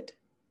added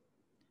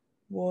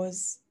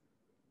was,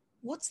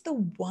 what's the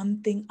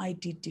one thing I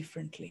did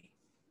differently?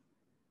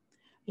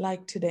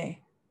 Like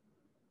today,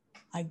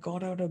 I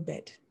got out of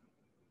bed.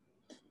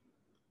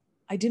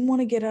 I didn't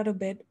want to get out of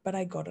bed, but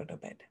I got out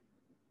of bed.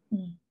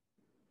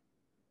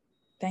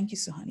 Thank you,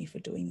 Suhani, for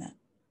doing that.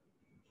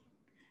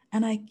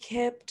 And I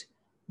kept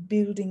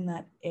building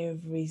that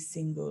every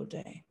single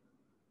day.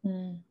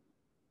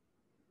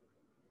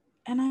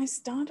 And I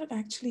started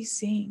actually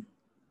seeing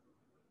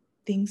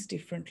things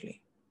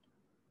differently.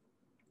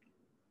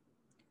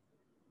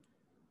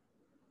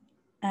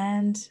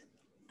 And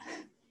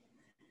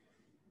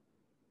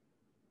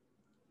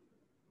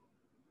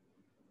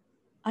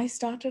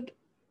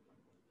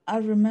I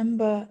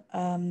remember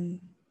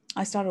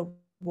I started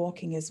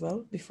walking as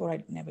well. Before,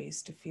 I never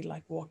used to feel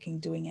like walking,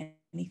 doing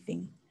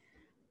anything.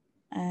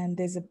 And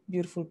there's a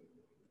beautiful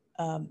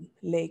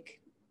lake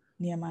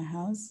near my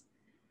house.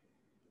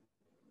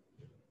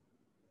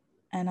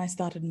 And I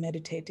started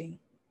meditating.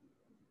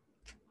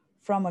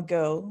 From a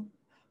girl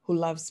who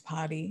loves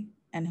party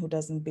and who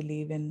doesn't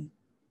believe in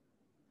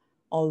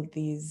all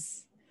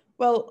these,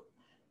 well,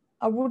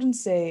 I wouldn't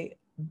say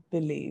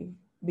believe,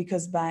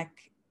 because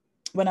back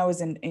when I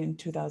was in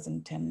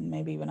 2010,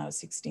 maybe when I was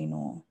 16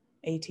 or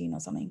 18 or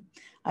something,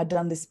 I'd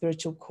done this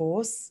spiritual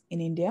course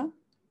in India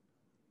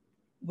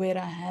where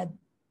I had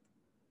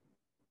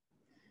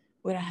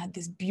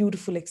these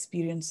beautiful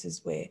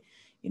experiences where,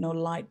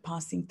 light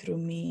passing through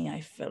me,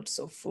 I felt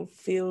so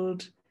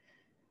fulfilled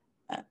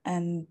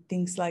and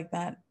things like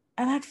that.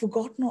 And I'd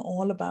forgotten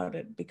all about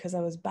it because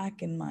I was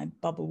back in my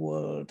bubble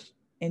world,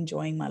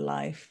 enjoying my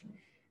life,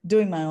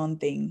 doing my own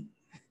thing,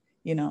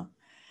 you know.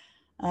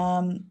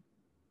 And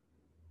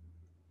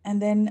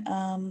then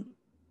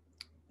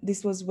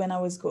this was when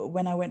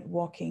I went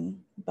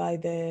walking by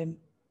the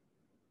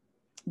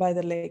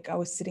lake. I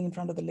was sitting in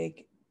front of the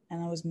lake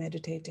and I was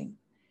meditating.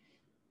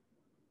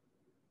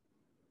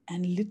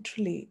 And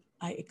literally,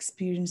 I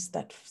experienced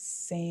that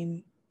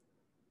same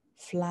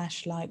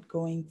flashlight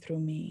going through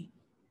me.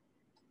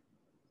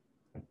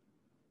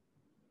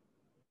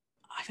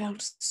 I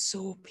felt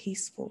so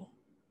peaceful.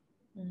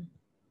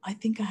 I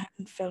think I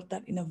hadn't felt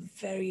that in a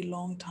very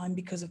long time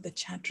because of the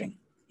chattering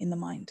in the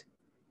mind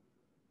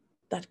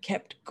that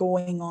kept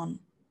going on.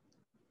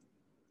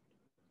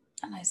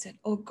 And I said,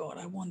 oh God,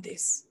 I want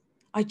this.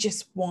 I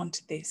just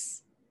want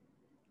this.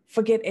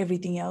 Forget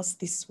everything else.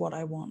 This is what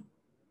I want.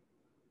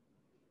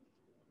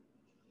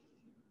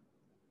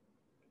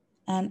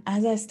 And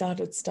as I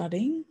started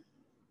studying,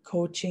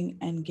 coaching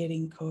and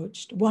getting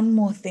coached, one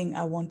more thing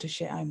I want to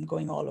share, I'm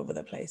going all over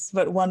the place,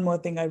 but one more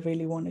thing I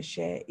really want to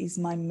share is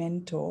my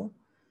mentor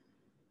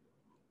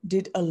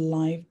did a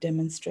live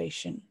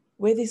demonstration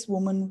where this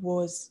woman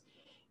was,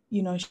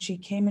 she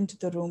came into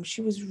the room.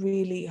 She was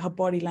really, her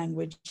body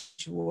language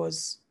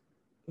was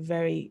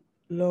very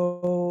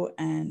low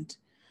and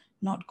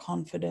not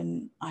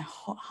confident. I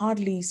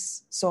hardly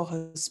saw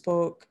her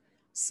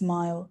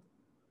smile.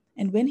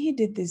 And when he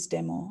did this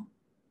demo,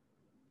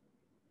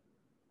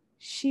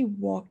 she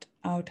walked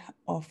out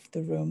of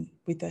the room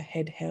with her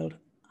head held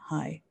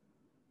high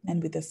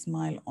and with a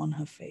smile on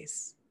her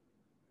face.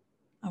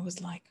 I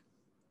was like,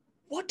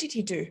 what did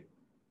he do?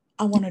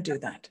 I want to do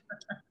that.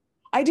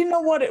 I didn't know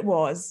what it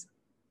was,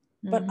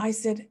 but I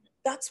said,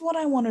 that's what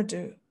I want to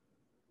do.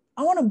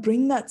 I want to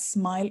bring that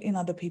smile in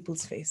other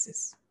people's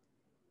faces.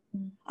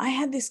 I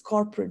had this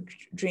corporate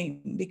dream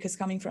because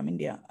coming from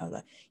India, I was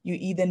like, you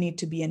either need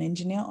to be an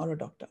engineer or a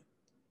doctor.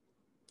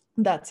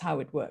 That's how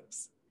it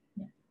works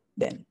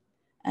then.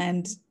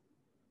 And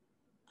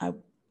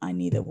I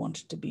neither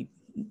wanted to be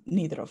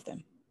neither of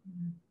them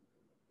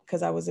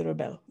because I was a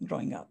rebel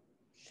growing up.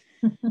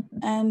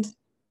 And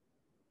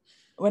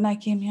when I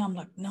came here, I'm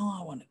like, no,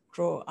 I want to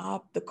grow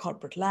up the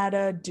corporate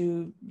ladder,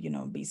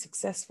 be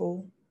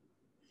successful.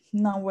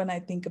 Now, when I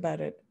think about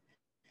it,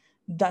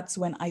 that's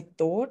when I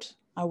thought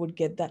I would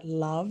get that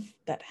love,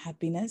 that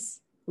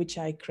happiness, which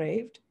I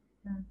craved.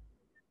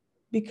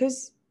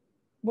 Because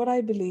what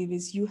I believe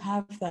is you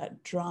have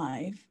that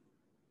drive.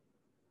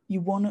 You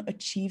want to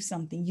achieve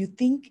something. You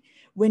think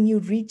when you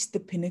reach the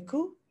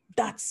pinnacle,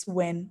 that's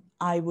when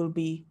I will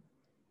be,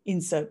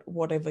 insert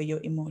whatever your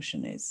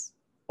emotion is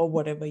or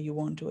whatever you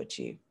want to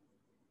achieve.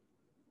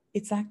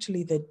 It's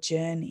actually the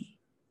journey,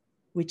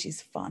 which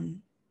is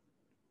fun,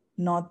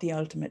 not the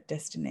ultimate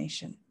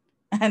destination.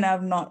 And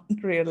I've not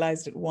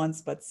realized it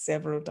once, but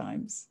several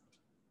times.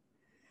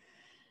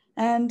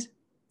 But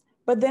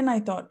then I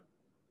thought,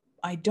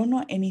 I don't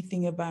know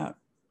anything about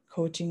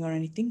coaching or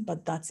anything,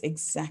 but that's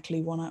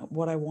exactly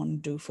what I want to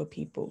do for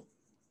people.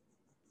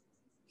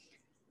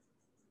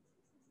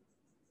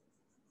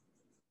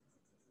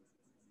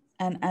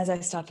 And as I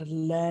started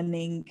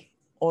learning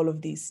all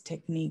of these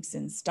techniques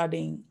and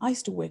studying, I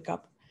used to wake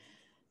up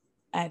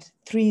at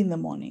 3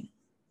 a.m,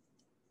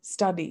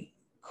 study,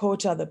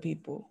 coach other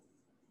people,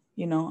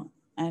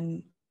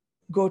 and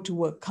go to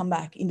work, come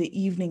back. In the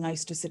evening, I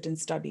used to sit and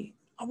study.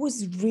 I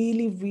was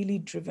really, really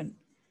driven.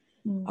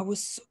 I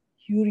was so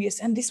curious.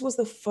 And this was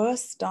the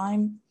first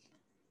time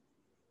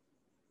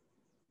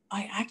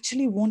I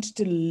actually wanted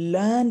to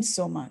learn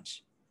so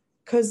much.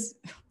 Because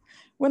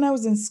when I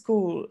was in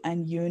school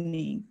and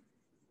uni,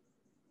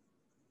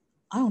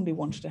 I only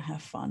wanted to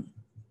have fun.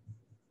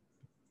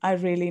 I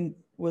really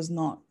was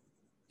not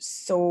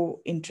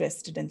so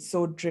interested and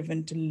so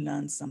driven to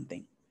learn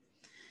something.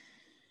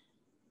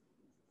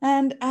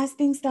 And as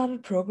things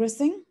started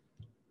progressing,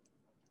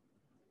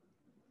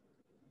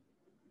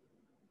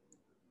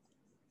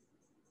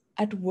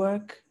 at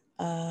work,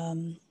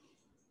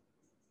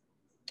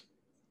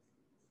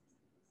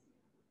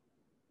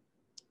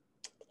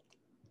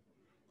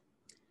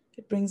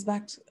 it brings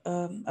back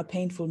a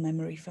painful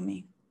memory for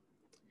me.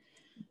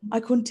 I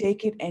couldn't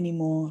take it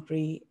anymore,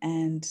 Ree,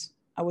 and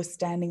I was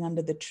standing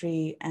under the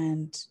tree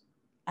and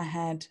I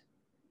had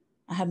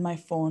my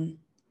phone.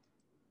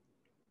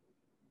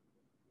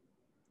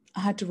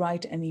 I had to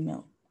write an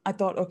email. I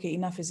thought, okay,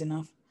 enough is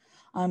enough.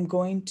 I'm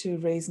going to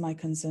raise my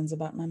concerns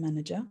about my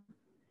manager.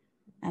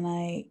 And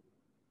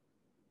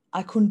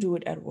I couldn't do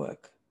it at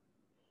work.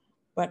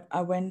 But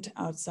I went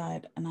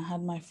outside and I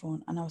had my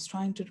phone and I was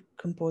trying to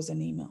compose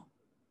an email.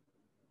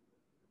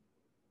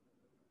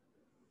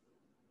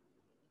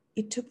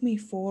 It took me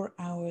 4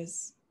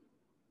 hours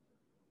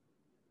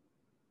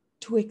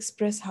to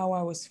express how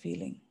I was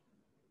feeling.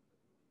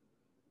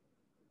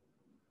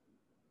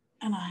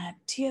 And I had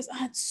tears. I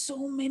had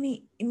so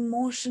many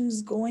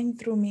emotions going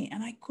through me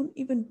and I couldn't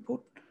even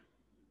put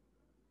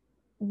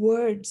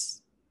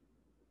words.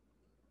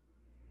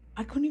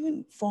 I couldn't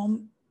even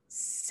form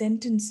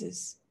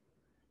sentences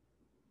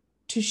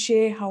to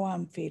share how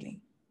I'm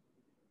feeling.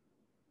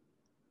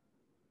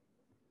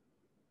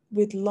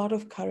 With a lot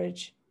of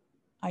courage,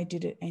 I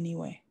did it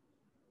anyway.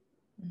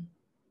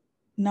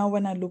 Now,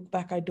 when I look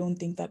back, I don't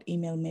think that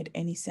email made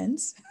any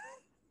sense.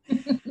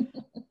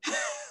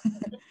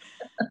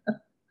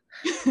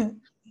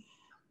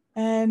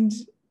 and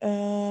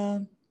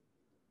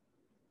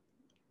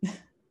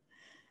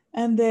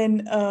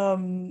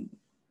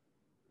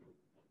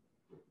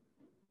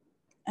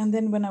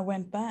then when I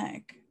went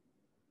back,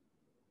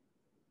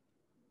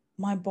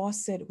 my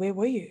boss said, "Where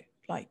were you?"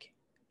 Like,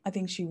 I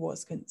think she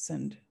was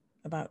concerned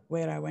about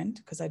where I went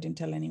because I didn't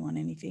tell anyone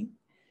anything.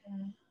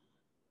 Mm.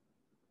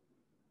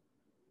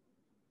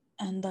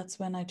 And that's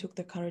when I took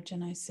the courage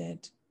and I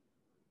said,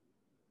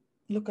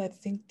 "Look, I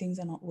think things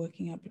are not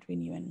working out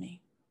between you and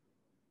me.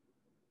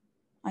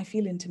 I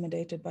feel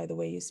intimidated by the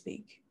way you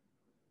speak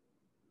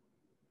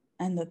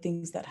and the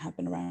things that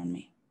happen around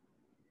me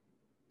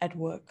at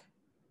work."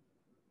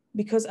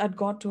 Because I'd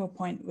got to a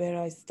point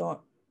where I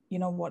thought, you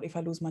know what, if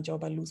I lose my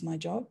job, I lose my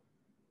job.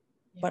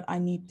 Yeah. But I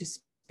need to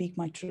speak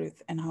my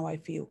truth and how I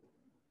feel.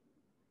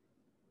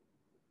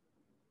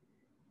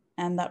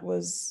 And that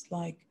was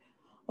like,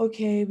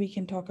 okay, we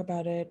can talk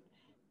about it.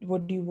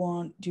 What do you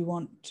want? Do you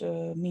want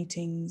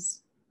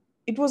meetings?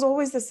 It was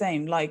always the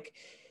same. Like,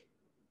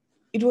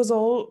 it was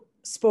all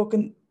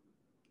spoken,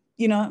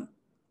 you know,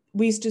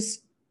 we used to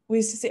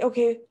say,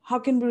 okay, how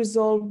can we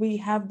resolve? We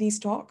have these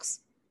talks,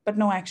 but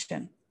no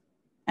action.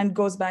 And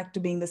goes back to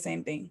being the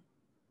same thing.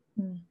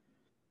 Mm.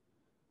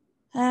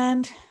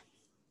 And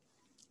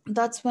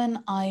that's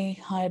when I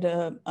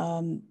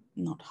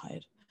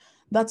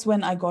that's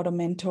when I got a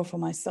mentor for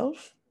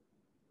myself.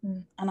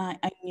 Mm. And I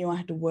knew I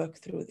had to work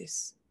through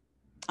this.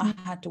 I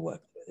had to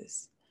work through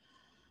this.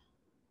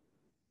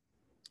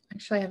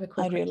 Actually, I have a quick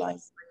question. I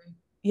realized.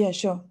 Yeah,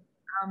 sure.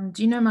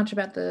 Do you know much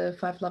about the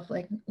 5 love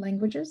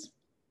languages?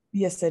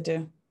 Yes, I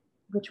do.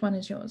 Which one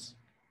is yours?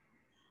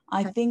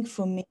 I think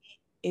for me,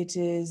 it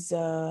is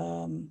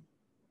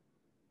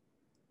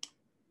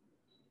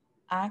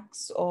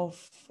acts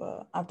of,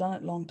 I've done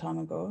it a long time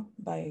ago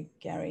by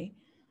Gary.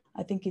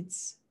 I think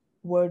it's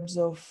words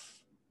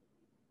of,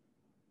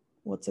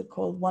 what's it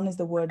called? One is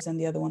the words and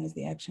the other one is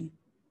the action.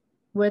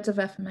 Words of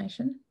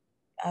affirmation?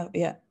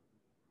 Yeah.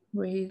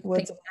 Were you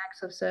thinking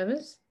acts of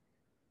service?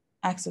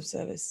 Acts of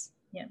service.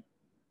 Yeah.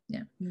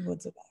 Yeah.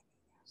 Words of affirmation.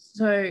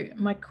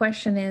 So my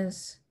question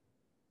is,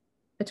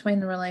 between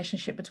the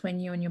relationship between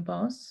you and your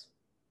boss,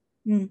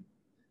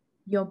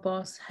 your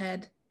boss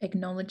had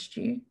acknowledged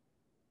you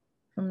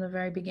from the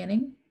very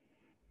beginning.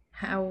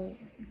 How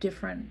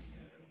different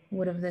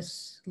would have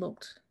this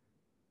looked?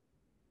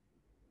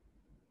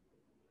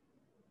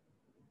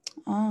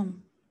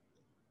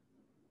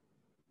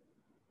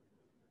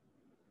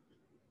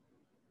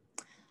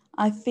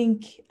 I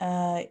think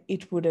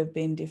it would have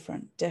been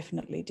different,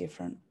 definitely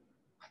different,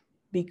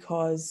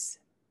 because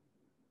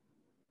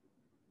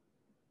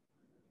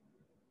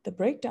the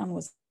breakdown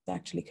was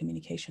actually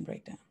communication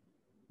breakdown.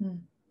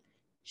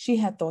 She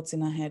had thoughts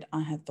in her head,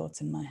 I had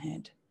thoughts in my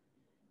head.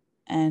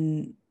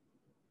 And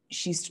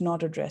she used to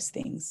not address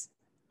things.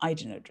 I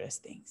didn't address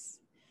things.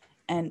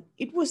 And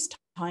it was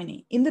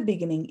tiny. In the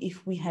beginning,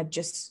 if we had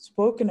just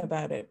spoken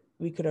about it,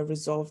 we could have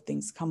resolved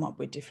things, come up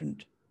with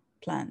different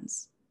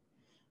plans.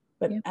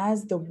 But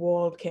as the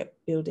wall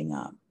kept building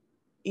up,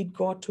 it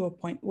got to a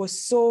point, it was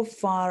so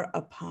far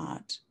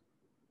apart.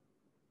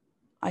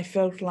 I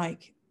felt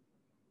like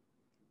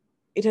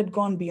it had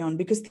gone beyond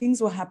because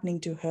things were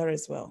happening to her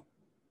as well.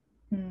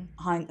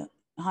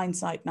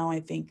 Hindsight, now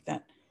I think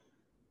that,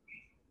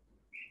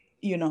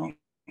 you know,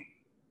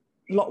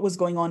 a lot was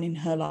going on in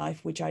her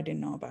life, which I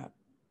didn't know about.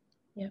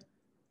 Yeah.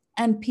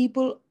 And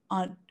people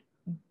are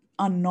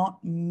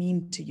not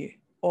mean to you,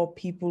 or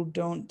people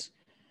don't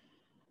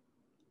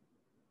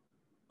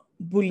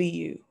bully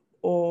you,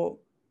 or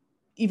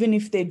even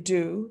if they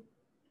do,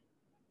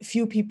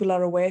 few people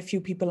are aware, few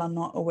people are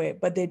not aware,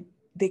 but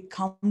they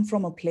come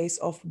from a place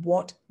of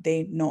what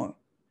they know.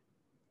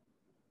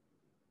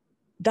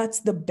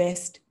 That's the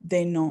best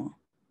they know.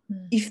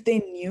 If they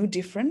knew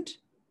different,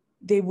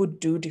 they would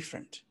do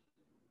different.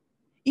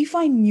 If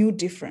I knew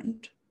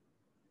different,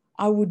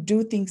 I would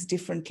do things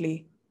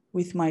differently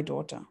with my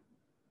daughter,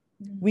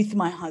 with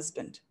my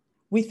husband,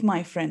 with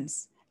my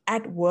friends,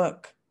 at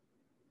work.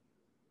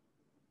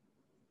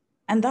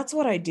 And that's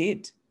what I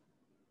did.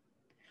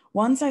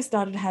 Once I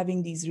started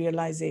having these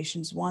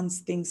realizations, once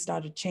things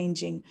started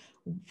changing,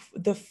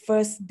 the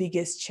first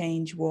biggest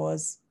change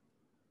was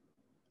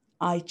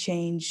I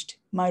changed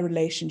my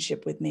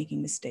relationship with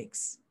making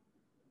mistakes.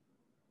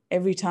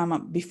 Every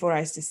time before I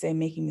used to say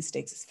making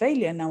mistakes is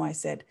failure. Now I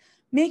said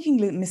making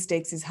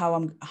mistakes is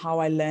how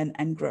I learn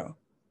and grow.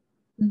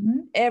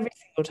 Every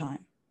single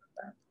time.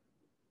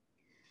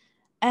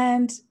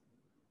 And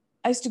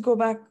I used to go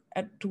back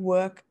to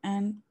work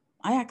and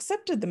I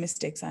accepted the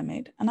mistakes I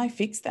made and I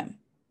fixed them.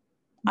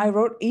 I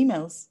wrote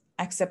emails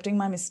accepting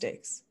my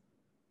mistakes.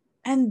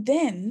 And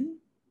then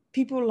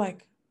people were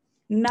like,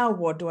 now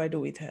what do I do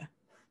with her?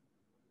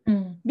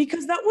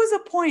 Because that was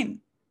a point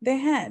they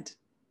had.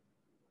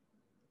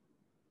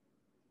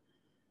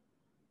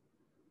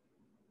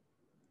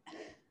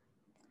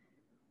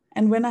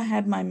 And when I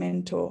had my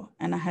mentor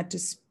and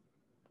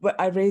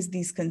I raised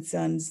these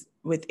concerns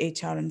with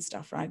HR and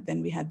stuff, right?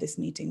 Then we had this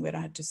meeting where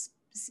I had to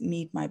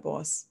meet my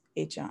boss,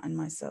 HR, and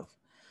myself.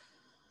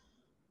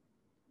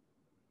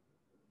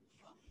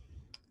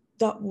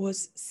 That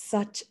was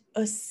such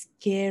a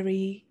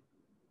scary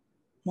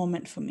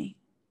moment for me.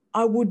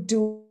 I would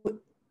do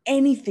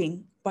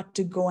anything but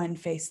to go and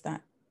face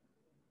that.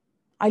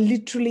 I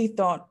literally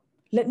thought,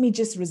 let me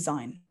just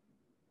resign.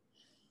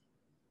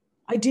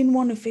 I didn't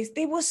want to face,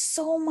 there was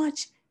so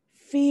much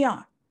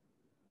fear.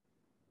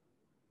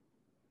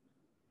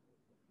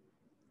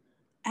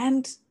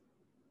 And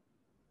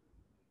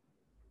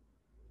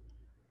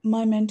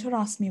my mentor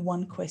asked me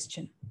one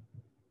question.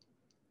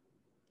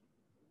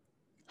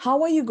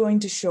 How are you going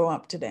to show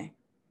up today?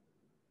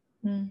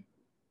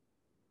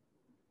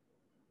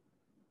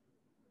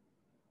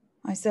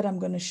 I said, I'm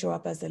going to show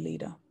up as a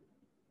leader.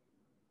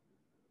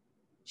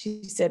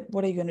 She said,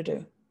 what are you going to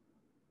do?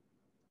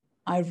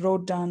 I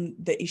wrote down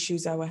the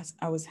issues I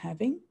was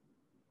having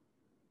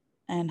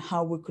and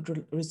how we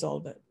could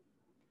resolve it.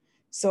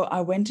 So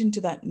I went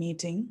into that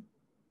meeting.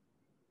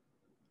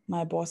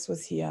 My boss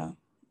was here.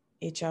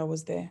 HR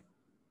was there.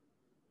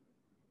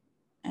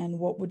 And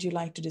what would you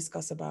like to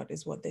discuss about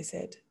is what they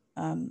said.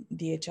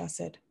 The HR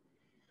said.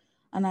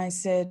 And I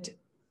said,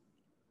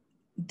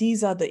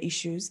 these are the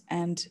issues.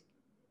 And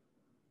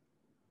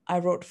I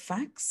wrote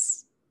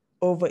facts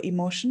over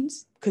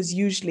emotions, because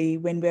usually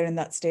when we're in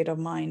that state of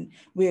mind,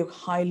 we're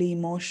highly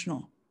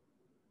emotional.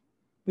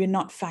 We're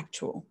not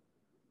factual.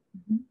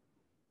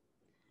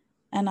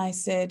 And I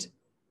said,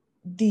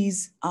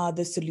 these are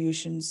the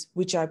solutions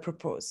which I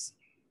propose.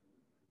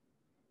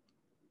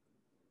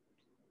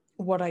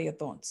 What are your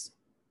thoughts?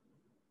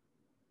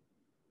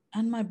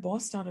 And my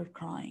boss started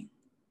crying.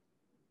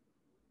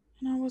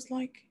 And I was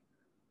like,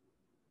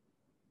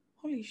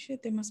 holy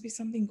shit, there must be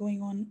something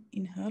going on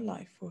in her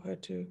life for her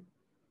to,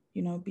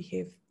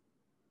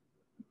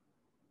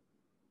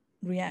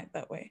 react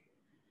that way.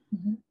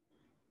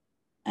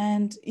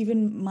 And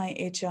even my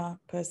HR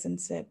person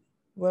said,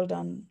 well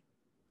done.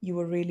 You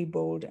were really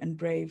bold and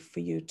brave for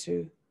you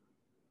to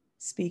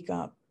speak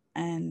up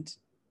and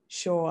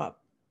show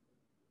up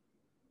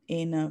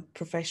in a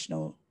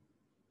professional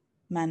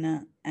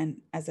manner and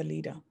as a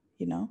leader,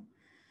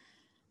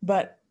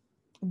 But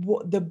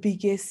what the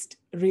biggest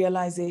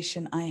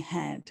realization I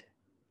had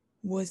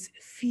was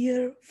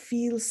fear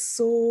feels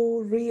so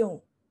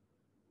real,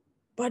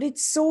 but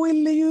it's so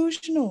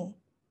illusional.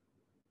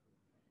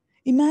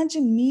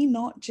 Imagine me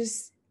not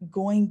just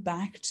going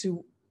back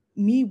to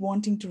me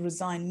wanting to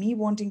resign, me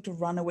wanting to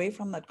run away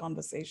from that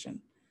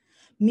conversation,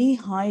 me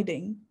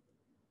hiding,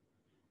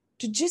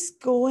 to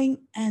just going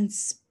and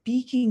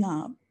speaking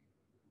up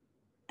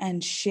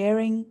and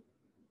sharing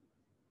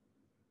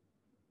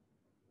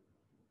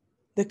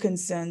the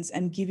concerns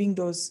and giving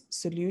those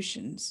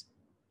solutions.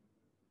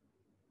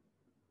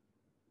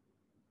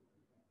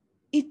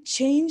 It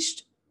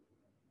changed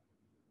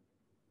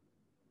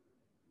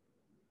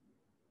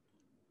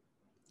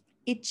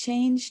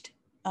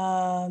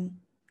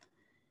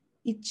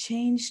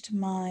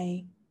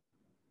my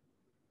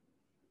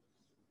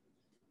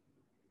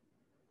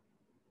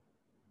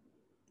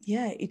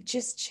it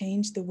just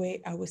changed the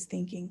way I was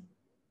thinking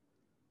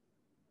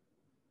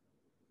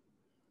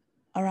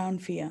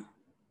around fear.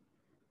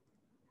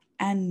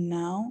 And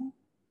now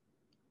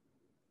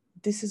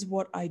this is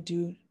what I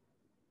do.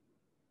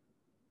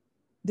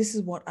 This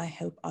is what I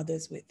help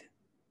others with.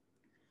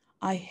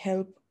 I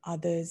help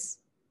others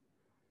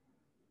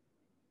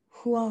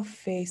who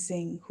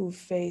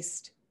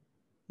faced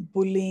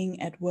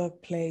bullying at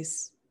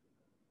workplace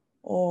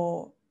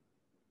or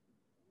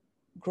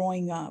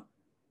growing up,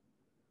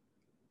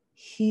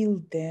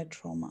 heal their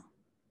trauma.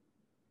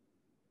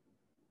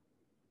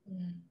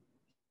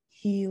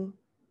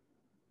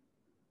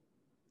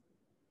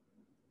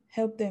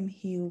 Help them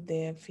heal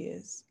their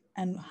fears.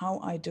 And how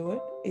I do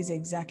it is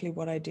exactly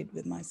what I did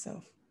with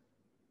myself.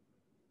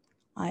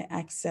 I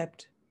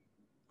accepted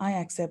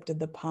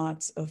the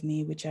parts of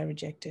me which I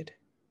rejected.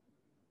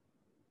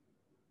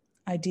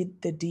 I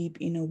did the deep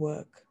inner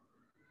work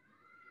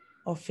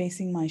of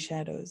facing my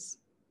shadows,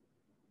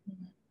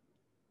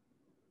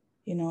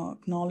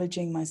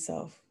 acknowledging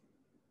myself,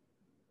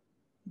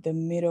 the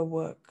mirror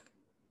work,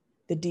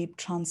 the deep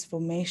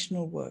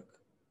transformational work,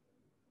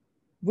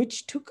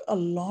 which took a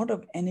lot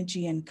of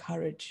energy and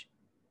courage.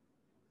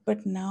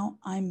 But now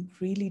I'm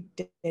really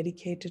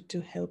dedicated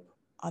to help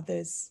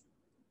others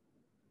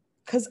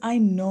because I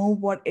know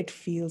what it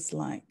feels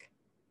like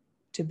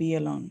to be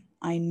alone.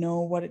 I know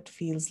what it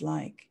feels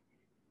like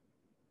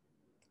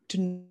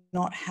to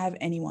not have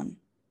anyone.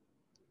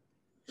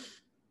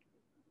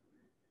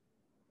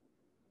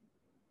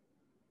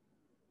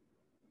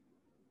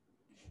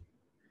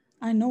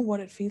 I know what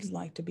it feels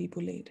like to be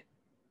bullied,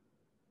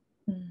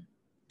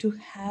 to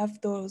have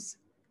those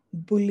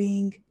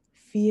bullying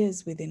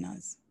fears within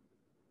us.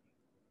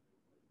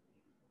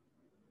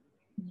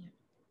 Yeah.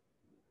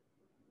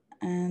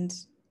 And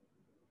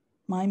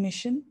my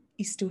mission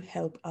is to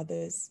help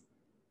others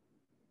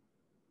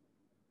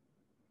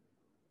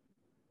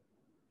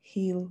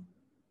heal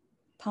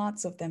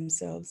parts of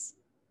themselves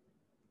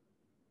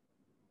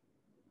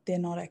they're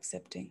not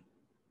accepting,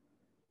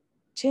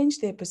 change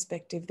their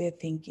perspective, their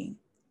thinking,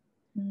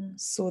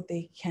 so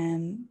they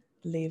can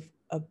live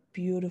a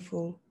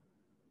beautiful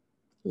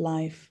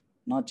life,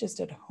 not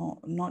just at home,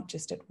 not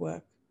just at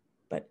work,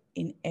 but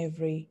in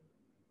every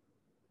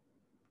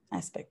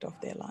aspect of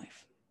their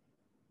life.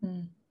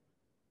 Oh,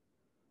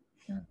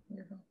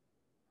 beautiful.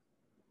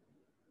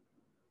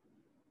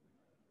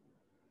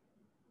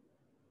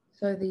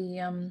 So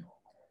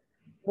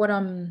what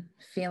I'm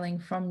feeling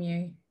from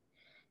you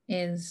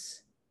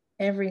is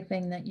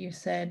everything that you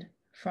said,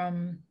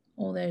 from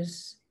all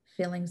those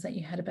feelings that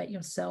you had about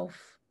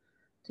yourself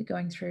to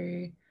going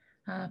through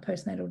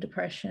postnatal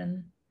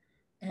depression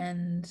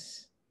and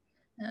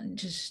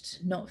just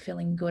not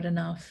feeling good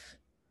enough,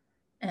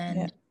 and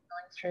going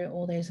through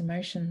all those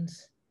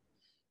emotions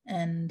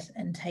and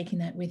taking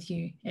that with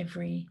you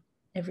every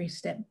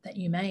step that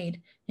you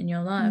made in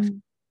your life.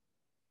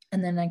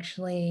 And then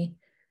actually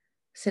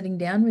sitting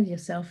down with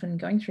yourself and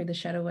going through the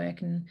shadow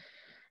work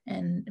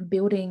and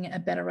building a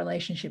better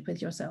relationship with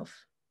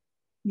yourself.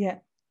 Yeah.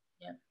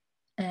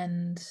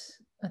 And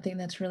I think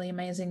that's really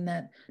amazing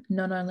that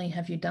not only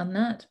have you done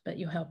that, but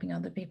you're helping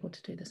other people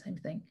to do the same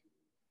thing.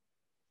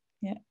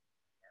 Yeah.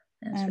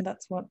 And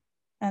that's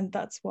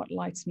what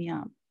lights me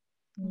up.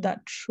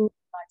 That truly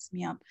lights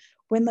me up.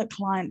 When the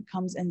client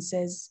comes and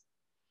says,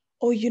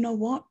 oh, you know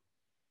what?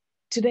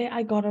 Today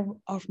I got out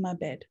of my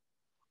bed.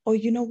 Or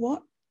you know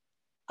what?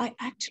 I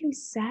actually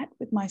sat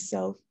with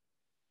myself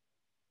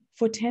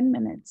for 10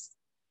 minutes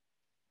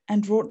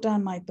and wrote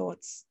down my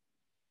thoughts.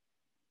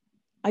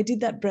 I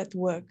did that breath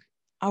work.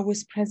 I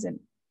was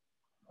present.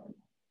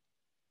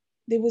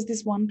 There was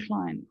this one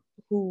client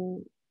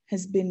who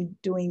has been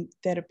doing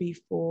therapy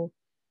for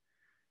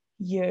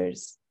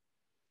years.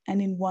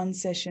 And in one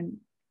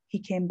session, he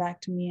came back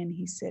to me and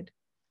he said,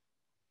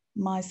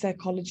 my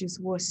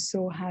psychologist was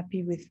so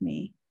happy with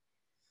me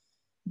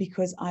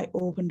because I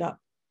opened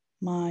up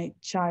my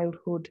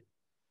childhood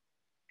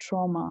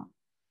trauma.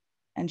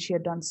 And she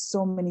had done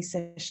so many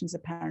sessions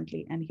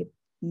apparently, and he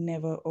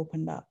never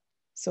opened up.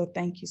 So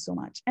thank you so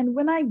much. And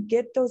when I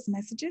get those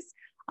messages,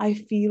 I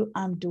feel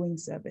I'm doing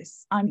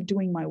service. I'm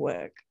doing my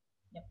work.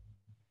 Yep.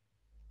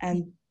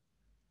 And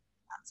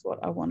that's what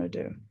I want to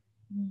do.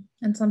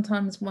 And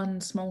sometimes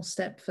one small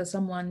step for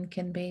someone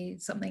can be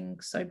something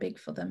so big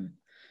for them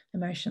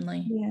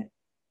emotionally. Yeah.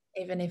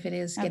 Even if it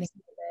is getting to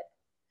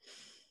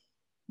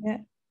bed. Yeah.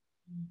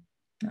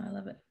 No, I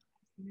love it.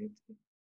 Absolutely.